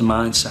the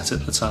mindset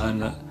at the time,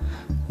 that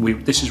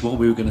this is what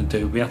we were going to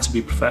do. We had to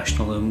be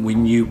professional, and we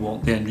knew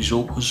what the end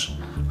result was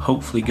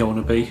hopefully going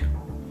to be.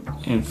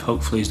 And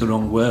hopefully is the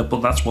wrong word,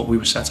 but that's what we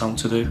were set out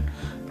to do.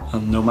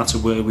 And no matter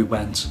where we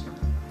went,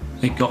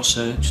 it got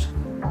searched.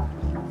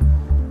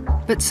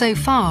 But so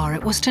far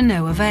it was to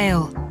no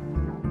avail.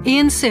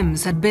 Ian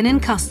Sims had been in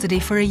custody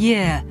for a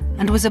year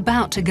and was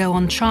about to go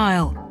on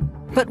trial.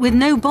 But with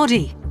no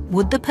body,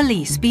 would the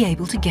police be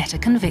able to get a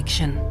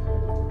conviction?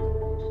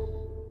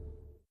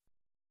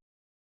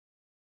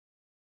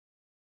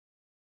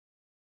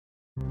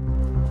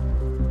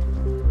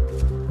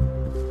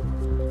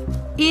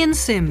 Ian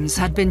Sims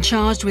had been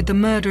charged with the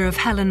murder of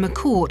Helen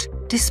McCourt,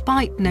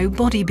 despite no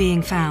body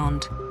being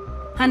found.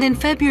 And in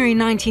February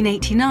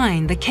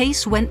 1989, the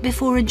case went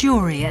before a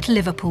jury at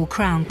Liverpool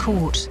Crown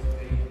Court.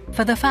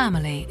 For the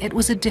family, it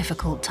was a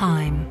difficult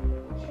time.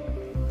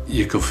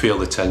 You could feel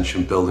the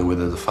tension building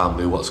within the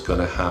family. What's going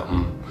to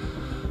happen?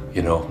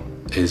 You know,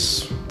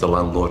 is the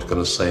landlord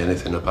going to say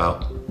anything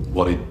about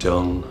what he'd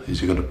done? Is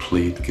he going to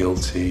plead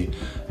guilty?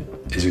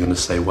 Is he going to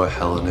say where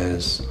Helen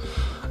is?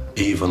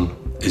 Even,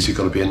 is he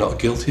going to be a not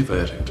guilty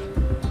verdict?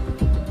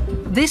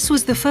 This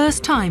was the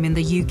first time in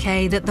the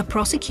UK that the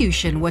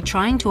prosecution were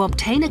trying to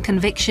obtain a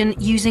conviction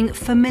using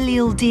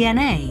familial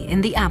DNA in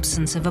the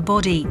absence of a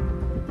body.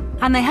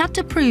 And they had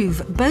to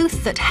prove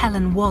both that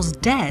Helen was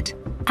dead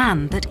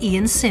and that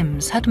Ian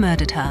Sims had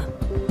murdered her.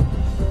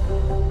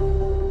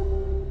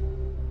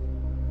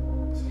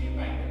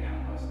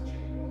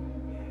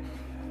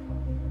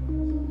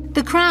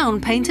 The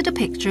Crown painted a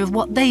picture of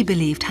what they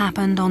believed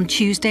happened on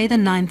Tuesday the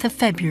 9th of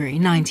February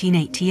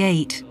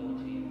 1988.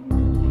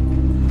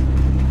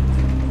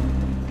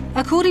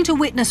 According to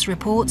witness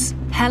reports,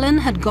 Helen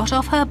had got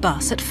off her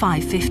bus at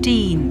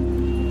 5:15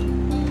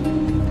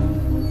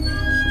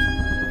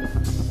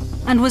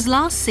 and was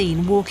last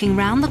seen walking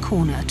round the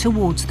corner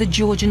towards the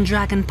George and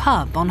Dragon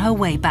pub on her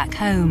way back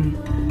home.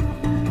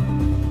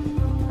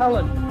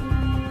 Helen.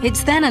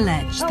 It's then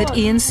alleged that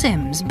Ian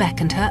Sims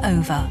beckoned her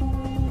over.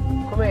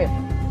 Come here.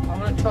 I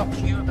want to talk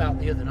to you about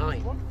the other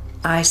night.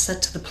 I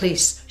said to the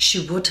police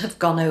she would have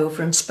gone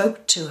over and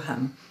spoke to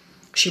him.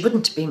 She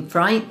wouldn't have been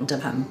frightened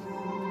of him.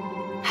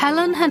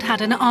 Helen had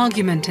had an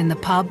argument in the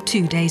pub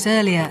 2 days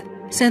earlier,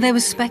 so there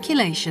was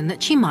speculation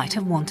that she might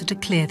have wanted to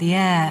clear the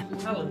air.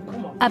 Helen,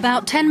 come on.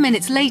 About 10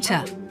 minutes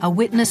later, a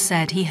witness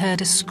said he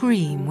heard a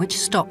scream which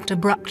stopped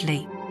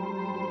abruptly.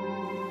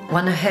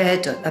 When I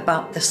heard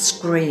about the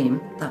scream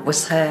that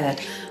was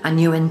heard, I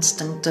knew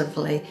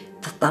instinctively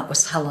that that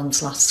was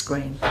Helen's last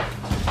scream.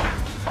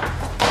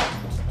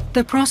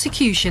 The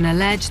prosecution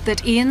alleged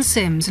that Ian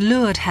Sims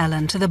lured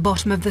Helen to the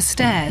bottom of the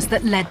stairs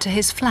that led to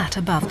his flat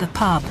above the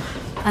pub,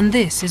 and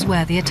this is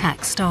where the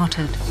attack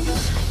started.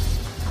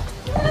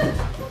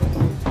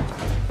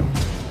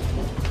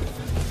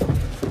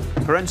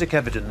 Forensic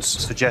evidence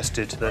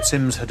suggested that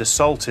Sims had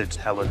assaulted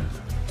Helen,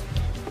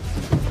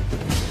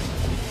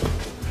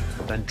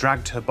 then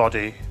dragged her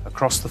body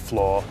across the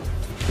floor,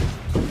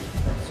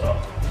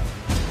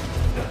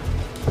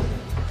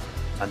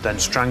 and then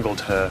strangled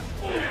her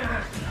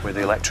with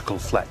electrical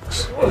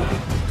flex.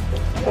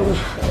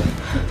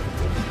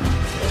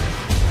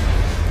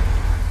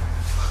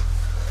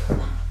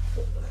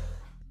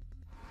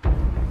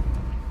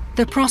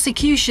 The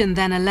prosecution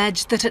then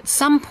alleged that at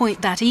some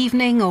point that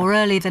evening or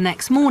early the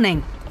next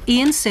morning,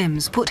 Ian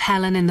Sims put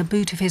Helen in the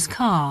boot of his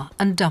car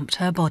and dumped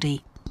her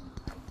body.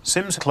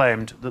 Sims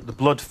claimed that the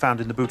blood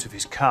found in the boot of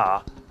his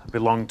car had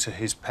belonged to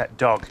his pet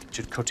dog, which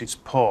had cut its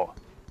paw.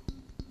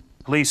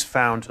 Police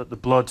found that the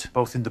blood,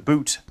 both in the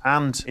boot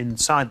and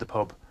inside the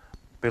pub,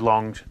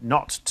 belonged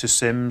not to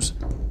Sims,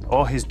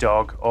 or his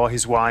dog, or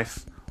his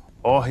wife,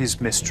 or his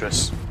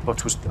mistress,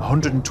 but was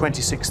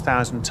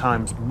 126,000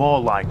 times more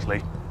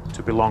likely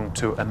to belong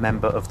to a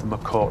member of the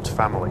McCourt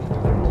family.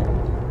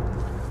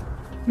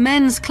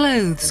 Men's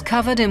clothes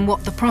covered in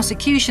what the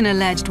prosecution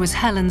alleged was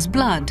Helen's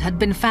blood had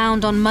been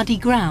found on muddy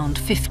ground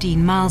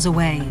 15 miles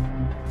away.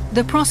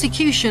 The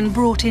prosecution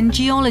brought in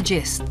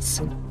geologists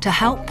to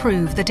help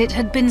prove that it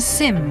had been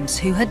Sims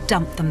who had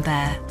dumped them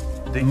there.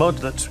 The mud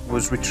that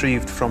was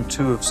retrieved from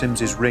 2 of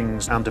Sims's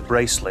rings and a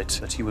bracelet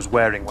that he was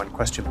wearing when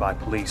questioned by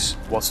police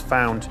was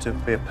found to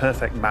be a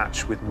perfect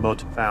match with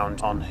mud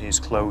found on his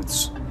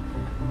clothes.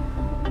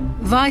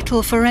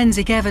 Vital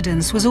forensic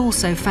evidence was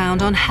also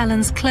found on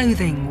Helen's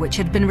clothing, which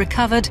had been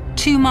recovered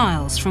 2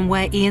 miles from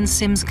where Ian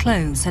Sims'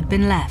 clothes had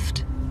been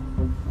left.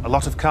 A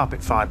lot of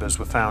carpet fibres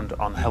were found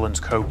on Helen's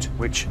coat,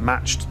 which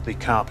matched the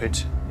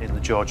carpet in the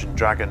George and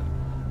Dragon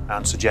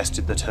and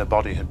suggested that her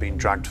body had been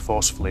dragged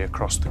forcefully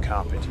across the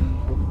carpet.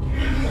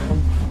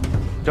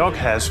 Dog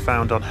hairs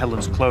found on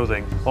Helen's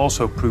clothing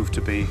also proved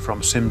to be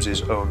from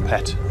Sims's own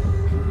pet.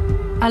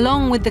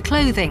 Along with the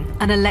clothing,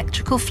 an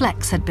electrical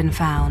flex had been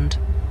found.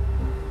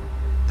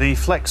 The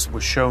flex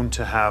was shown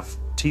to have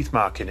teeth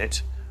mark in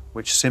it,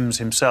 which Sims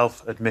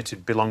himself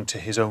admitted belonged to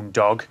his own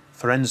dog.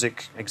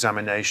 Forensic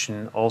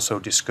examination also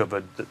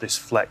discovered that this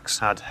flex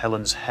had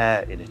Helen's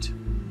hair in it.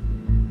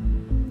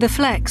 The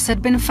flex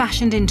had been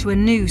fashioned into a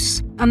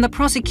noose, and the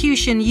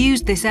prosecution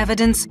used this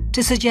evidence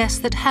to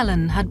suggest that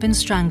Helen had been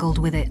strangled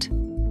with it.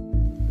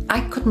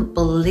 I couldn't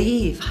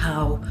believe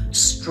how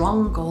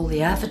strong all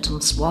the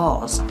evidence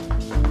was.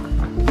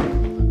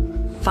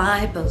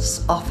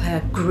 Fibres of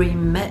her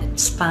green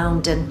mitts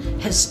found in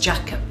his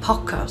jacket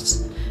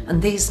pocket,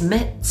 and these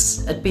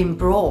mitts had been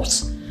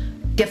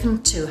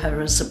given to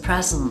her as a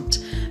present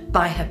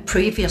by her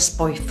previous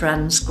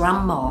boyfriend's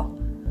grandma,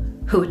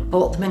 who had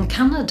bought them in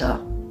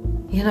Canada.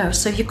 You know,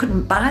 so you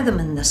couldn't buy them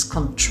in this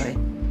country.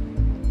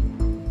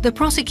 The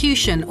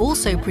prosecution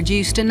also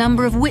produced a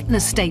number of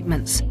witness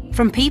statements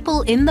from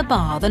people in the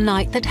bar the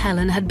night that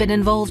Helen had been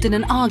involved in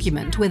an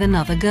argument with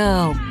another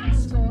girl.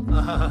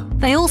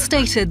 They all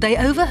stated they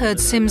overheard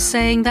Sims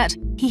saying that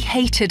he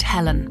hated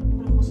Helen.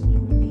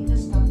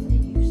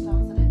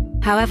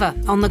 However,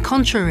 on the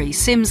contrary,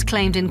 Sims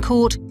claimed in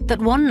court that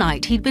one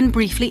night he'd been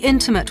briefly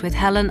intimate with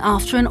Helen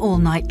after an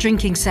all-night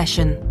drinking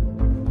session.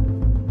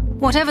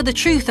 Whatever the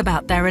truth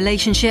about their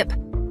relationship,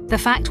 the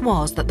fact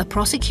was that the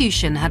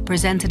prosecution had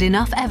presented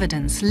enough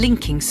evidence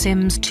linking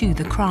Sims to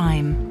the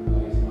crime.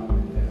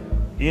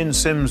 Ian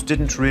Sims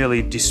didn't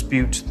really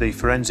dispute the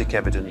forensic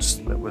evidence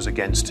that was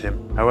against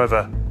him.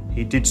 However,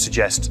 he did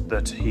suggest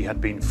that he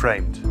had been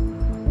framed.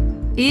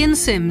 Ian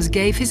Sims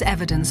gave his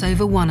evidence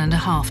over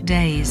 1.5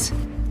 days.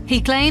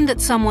 He claimed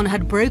that someone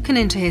had broken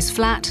into his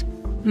flat,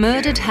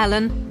 murdered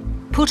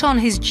Helen, put on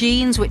his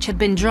jeans which had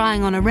been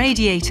drying on a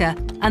radiator,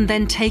 and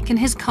then taken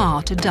his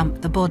car to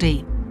dump the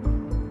body.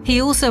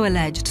 He also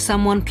alleged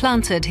someone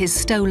planted his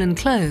stolen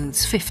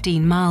clothes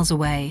 15 miles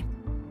away.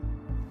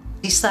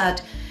 He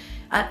said,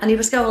 and he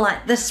was going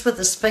like this with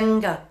his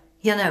finger,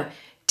 you know,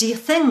 do you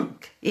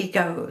think, he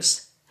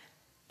goes,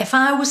 if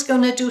I was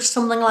going to do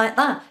something like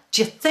that,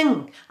 do you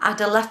think I'd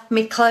have left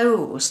me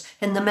clothes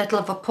in the middle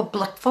of a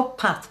public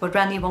footpath where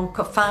anyone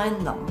could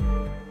find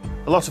them?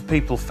 A lot of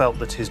people felt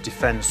that his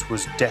defence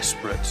was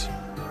desperate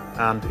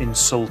and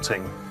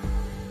insulting.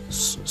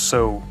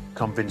 So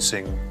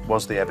convincing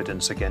was the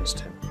evidence against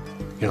him.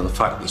 You know, the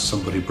fact that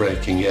somebody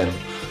breaking in,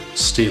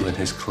 stealing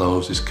his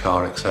clothes, his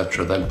car,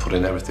 etc., then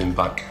putting everything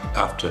back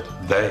after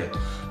they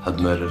had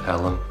murdered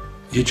Helen.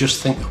 You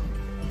just think,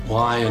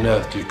 why on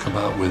earth do you come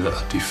out with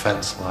a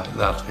defence like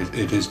that?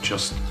 It is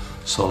just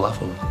so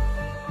laughable.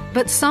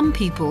 But some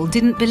people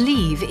didn't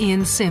believe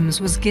Ian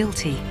Sims was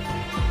guilty.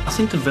 I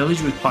think the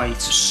village was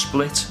quite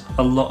split.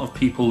 A lot of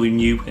people who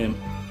knew him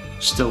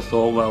still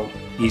thought, well,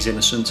 he's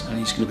innocent and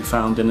he's going to be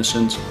found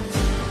innocent.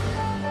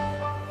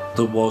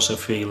 There was a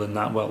feeling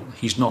that, well,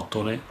 he's not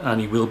done it and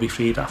he will be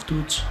freed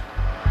afterwards.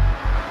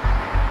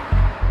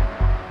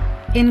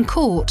 In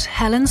court,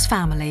 Helen's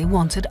family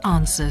wanted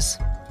answers.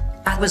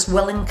 I was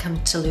willing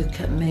him to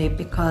look at me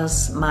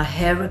because my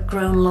hair had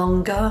grown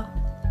longer.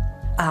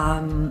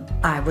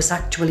 I was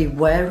actually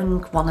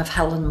wearing one of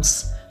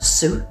Helen's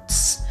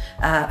suits,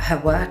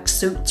 her work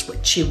suits,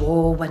 which she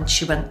wore when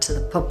she went to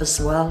the pub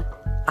as well.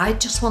 I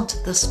just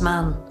wanted this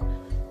man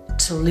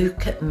to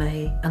look at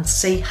me and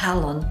see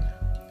Helen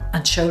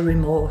and show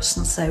remorse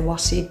and say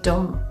what he'd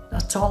done.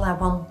 That's all I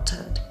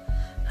wanted.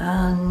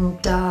 And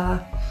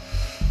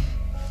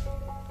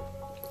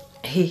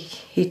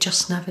he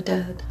just never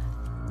did.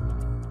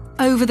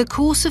 Over the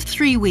course of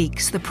 3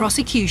 weeks, the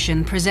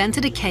prosecution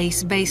presented a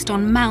case based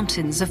on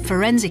mountains of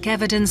forensic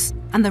evidence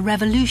and the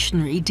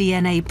revolutionary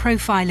DNA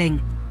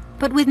profiling.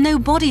 But with no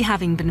body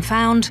having been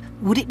found,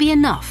 would it be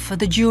enough for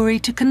the jury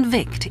to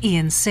convict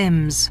Ian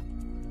Sims?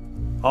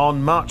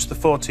 On March the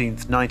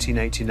 14th,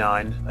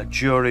 1989, a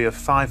jury of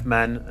 5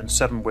 men and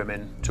 7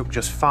 women took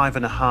just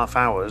 5.5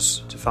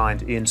 hours to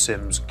find Ian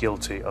Sims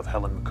guilty of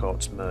Helen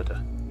McCourt's murder.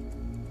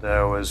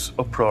 There was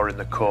uproar in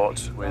the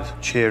court with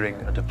cheering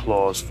and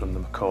applause from the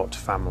McCourt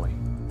family.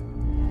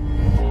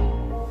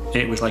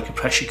 It was like a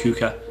pressure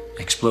cooker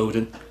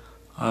exploding.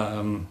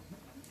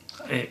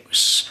 It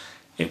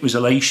was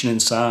elation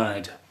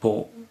inside,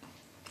 but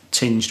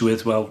tinged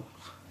with, well,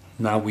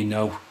 now we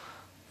know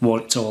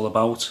what it's all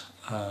about.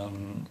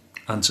 And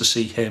to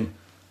see him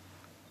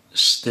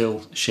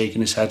still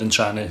shaking his head and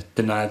trying to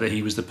deny that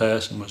he was the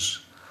person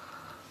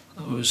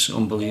was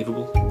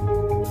unbelievable.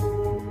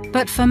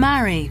 But for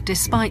Mary,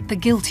 despite the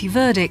guilty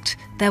verdict,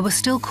 there were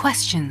still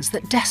questions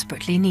that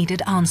desperately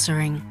needed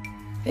answering.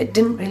 It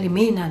didn't really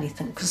mean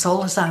anything because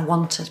all I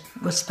wanted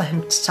was for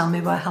him to tell me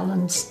where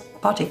Helen's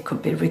body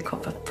could be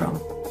recovered from.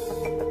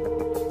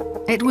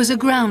 It was a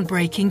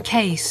groundbreaking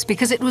case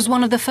because it was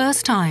one of the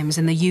first times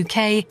in the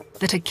UK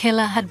that a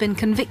killer had been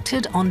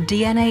convicted on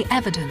DNA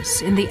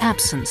evidence in the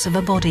absence of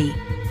a body.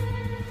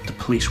 The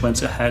police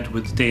went ahead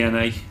with the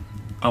DNA.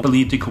 I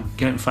believe they could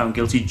get him found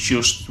guilty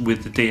just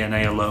with the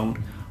DNA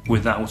alone,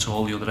 without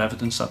all the other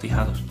evidence that they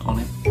had on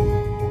him.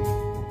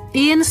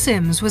 Ian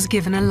Sims was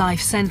given a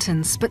life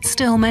sentence but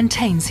still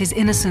maintains his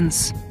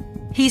innocence.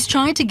 He's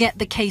tried to get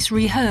the case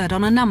reheard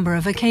on a number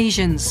of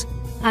occasions,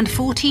 and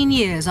 14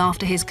 years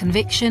after his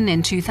conviction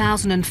in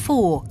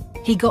 2004,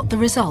 he got the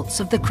results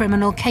of the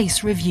Criminal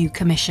Case Review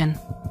Commission.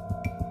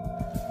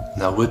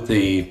 Now, with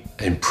the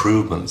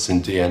improvements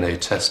in DNA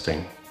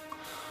testing,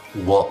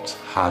 what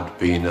had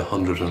been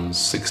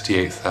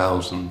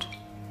 168,000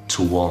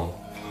 to 1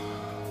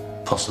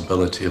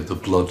 possibility of the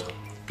blood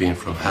being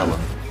from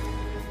Helen,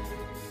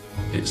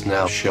 it's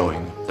now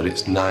showing that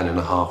it's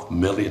 9.5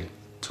 million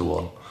to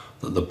 1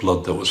 that the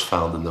blood that was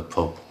found in the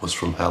pub was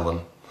from Helen.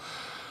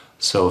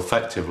 So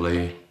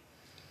effectively,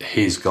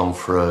 he's gone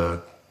for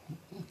a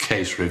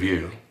case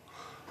review,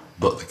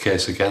 but the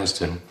case against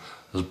him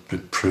has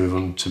been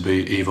proven to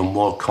be even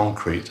more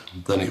concrete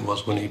than it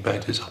was when he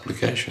made his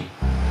application.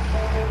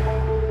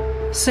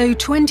 So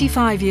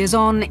 25 years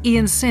on,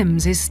 Ian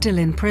Sims is still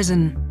in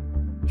prison.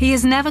 He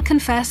has never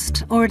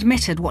confessed or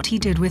admitted what he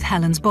did with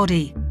Helen's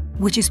body,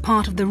 which is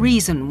part of the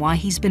reason why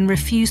he's been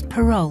refused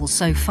parole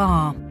so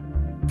far.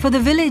 For the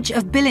village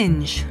of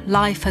Billinge,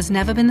 life has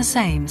never been the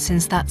same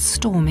since that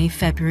stormy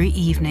February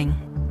evening.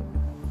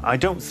 I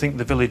don't think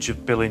the village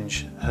of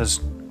Billinge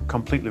has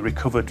completely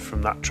recovered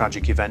from that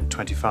tragic event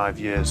 25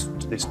 years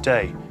to this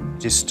day.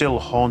 It is still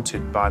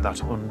haunted by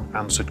that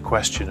unanswered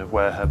question of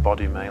where her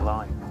body may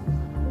lie.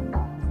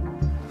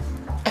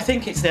 I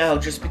think it's now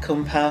just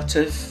become part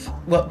of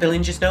what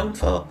Billinge is known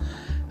for.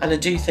 And I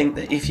do think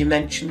that if you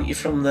mention that you're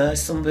from there,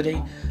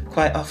 somebody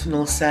quite often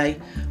will say,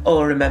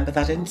 "Oh, remember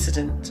that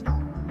incident."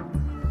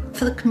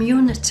 For the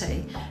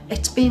community,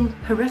 it's been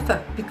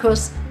horrific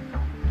because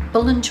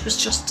Billinge was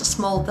just a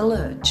small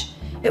village.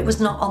 It was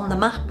not on the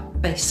map,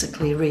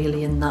 basically,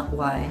 really, in that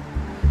way.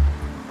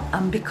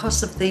 And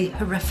because of the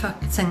horrific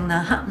thing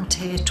that happened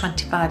here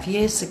 25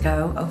 years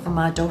ago over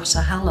my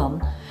daughter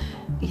Helen,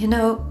 you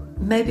know,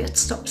 maybe it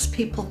stops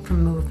people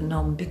from moving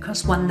on,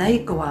 because when they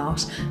go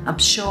out, I'm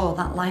sure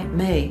that, like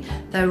me,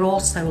 they're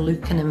also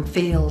looking in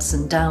fields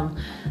and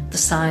down the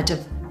side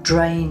of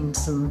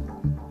drains and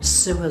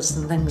sewers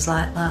and things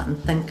like that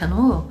and thinking,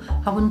 oh,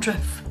 I wonder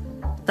if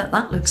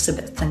that looks a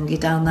bit thingy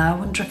down there. I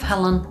wonder if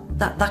Helen,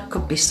 that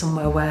could be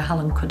somewhere where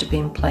Helen could have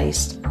been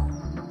placed.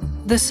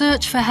 The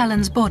search for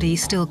Helen's body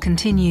still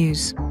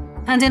continues.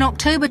 And in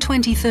October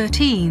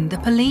 2013, the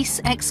police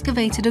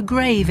excavated a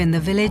grave in the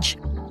village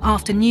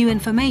after new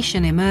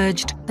information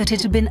emerged that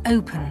it had been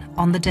open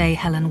on the day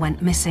Helen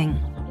went missing.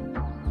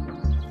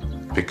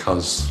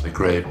 Because the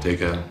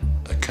gravedigger,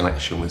 a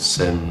connection with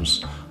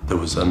Sims, there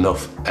was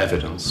enough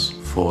evidence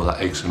for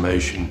that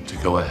exhumation to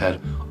go ahead.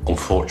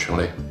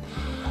 Unfortunately,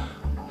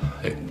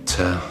 it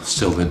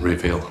still didn't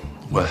reveal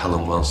where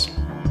Helen was.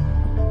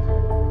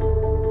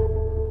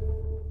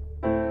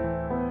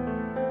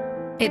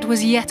 It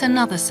was yet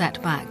another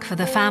setback for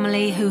the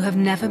family, who have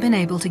never been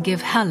able to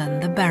give Helen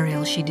the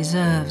burial she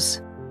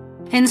deserves.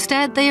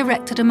 Instead, they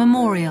erected a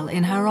memorial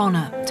in her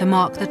honour to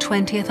mark the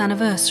 20th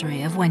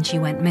anniversary of when she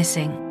went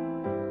missing.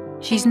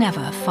 She's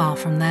never far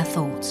from their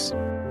thoughts.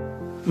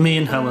 Me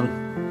and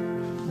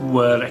Helen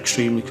were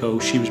extremely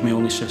close. She was my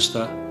only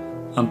sister,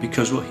 and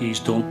because of what he's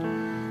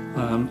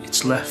done,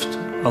 it's left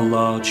a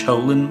large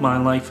hole in my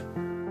life.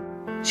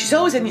 She's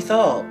always in your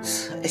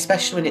thoughts,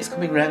 especially when it's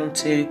coming round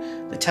to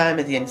the time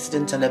of the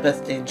incident on her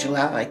birthday in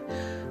July.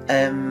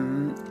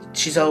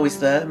 She's always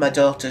there. My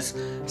daughter's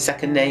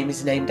second name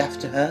is named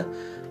after her,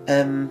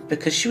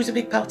 because she was a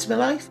big part of my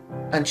life,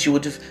 and she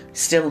would have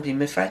still been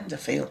my friend, I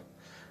feel.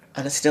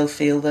 And I still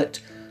feel that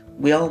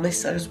we all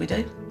miss her as we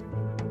do.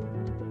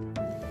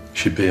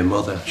 She'd be a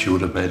mother. She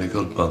would have made a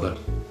good mother,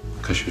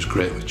 because she was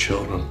great with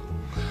children.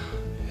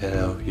 You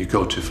know, you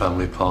go to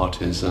family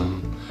parties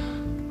and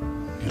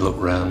you look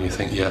around, you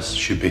think, yes,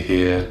 she'd be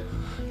here,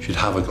 she'd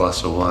have a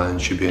glass of wine,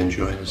 she'd be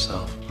enjoying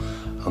herself.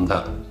 And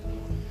that,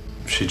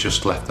 she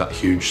just left that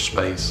huge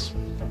space,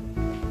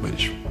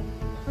 which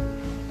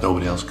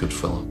nobody else could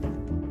fill.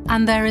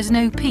 And there is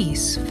no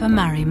peace for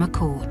Mary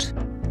McCourt.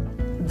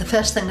 The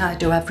first thing I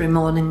do every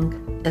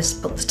morning is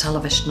put the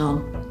television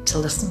on to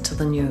listen to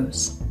the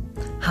news.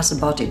 Has a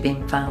body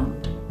been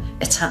found?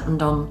 It's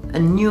happened on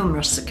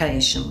numerous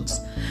occasions,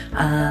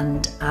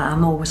 and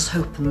I'm always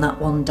hoping that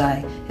one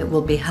day it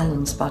will be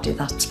Helen's body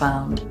that's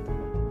found.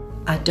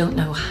 I don't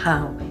know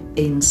how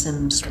Ian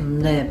Sims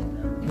can live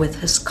with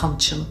his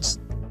conscience,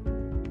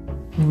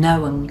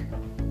 knowing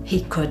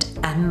he could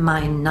end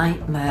my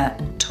nightmare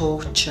and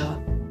torture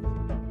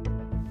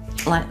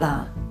like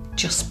that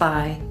just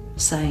by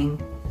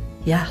saying,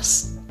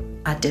 yes,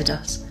 I did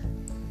it.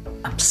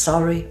 I'm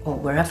sorry, or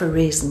whatever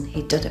reason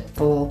he did it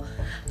for,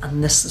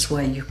 and this is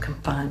where you can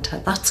find her.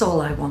 That's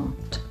all I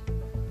want,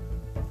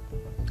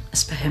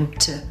 is for him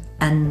to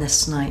end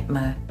this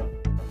nightmare.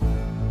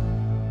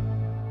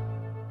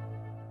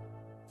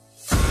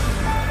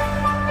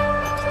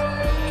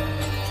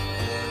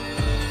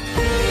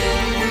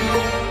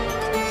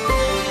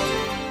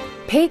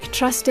 Pig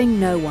trusting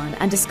no one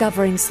and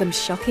discovering some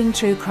shocking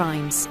true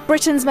crimes.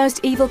 Britain's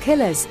Most Evil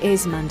Killers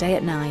is Monday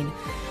at 9.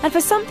 And for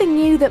something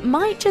new that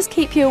might just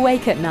keep you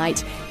awake at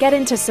night, get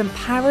into some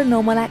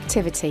paranormal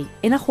activity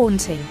in A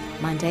Haunting,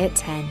 Monday at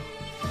 10.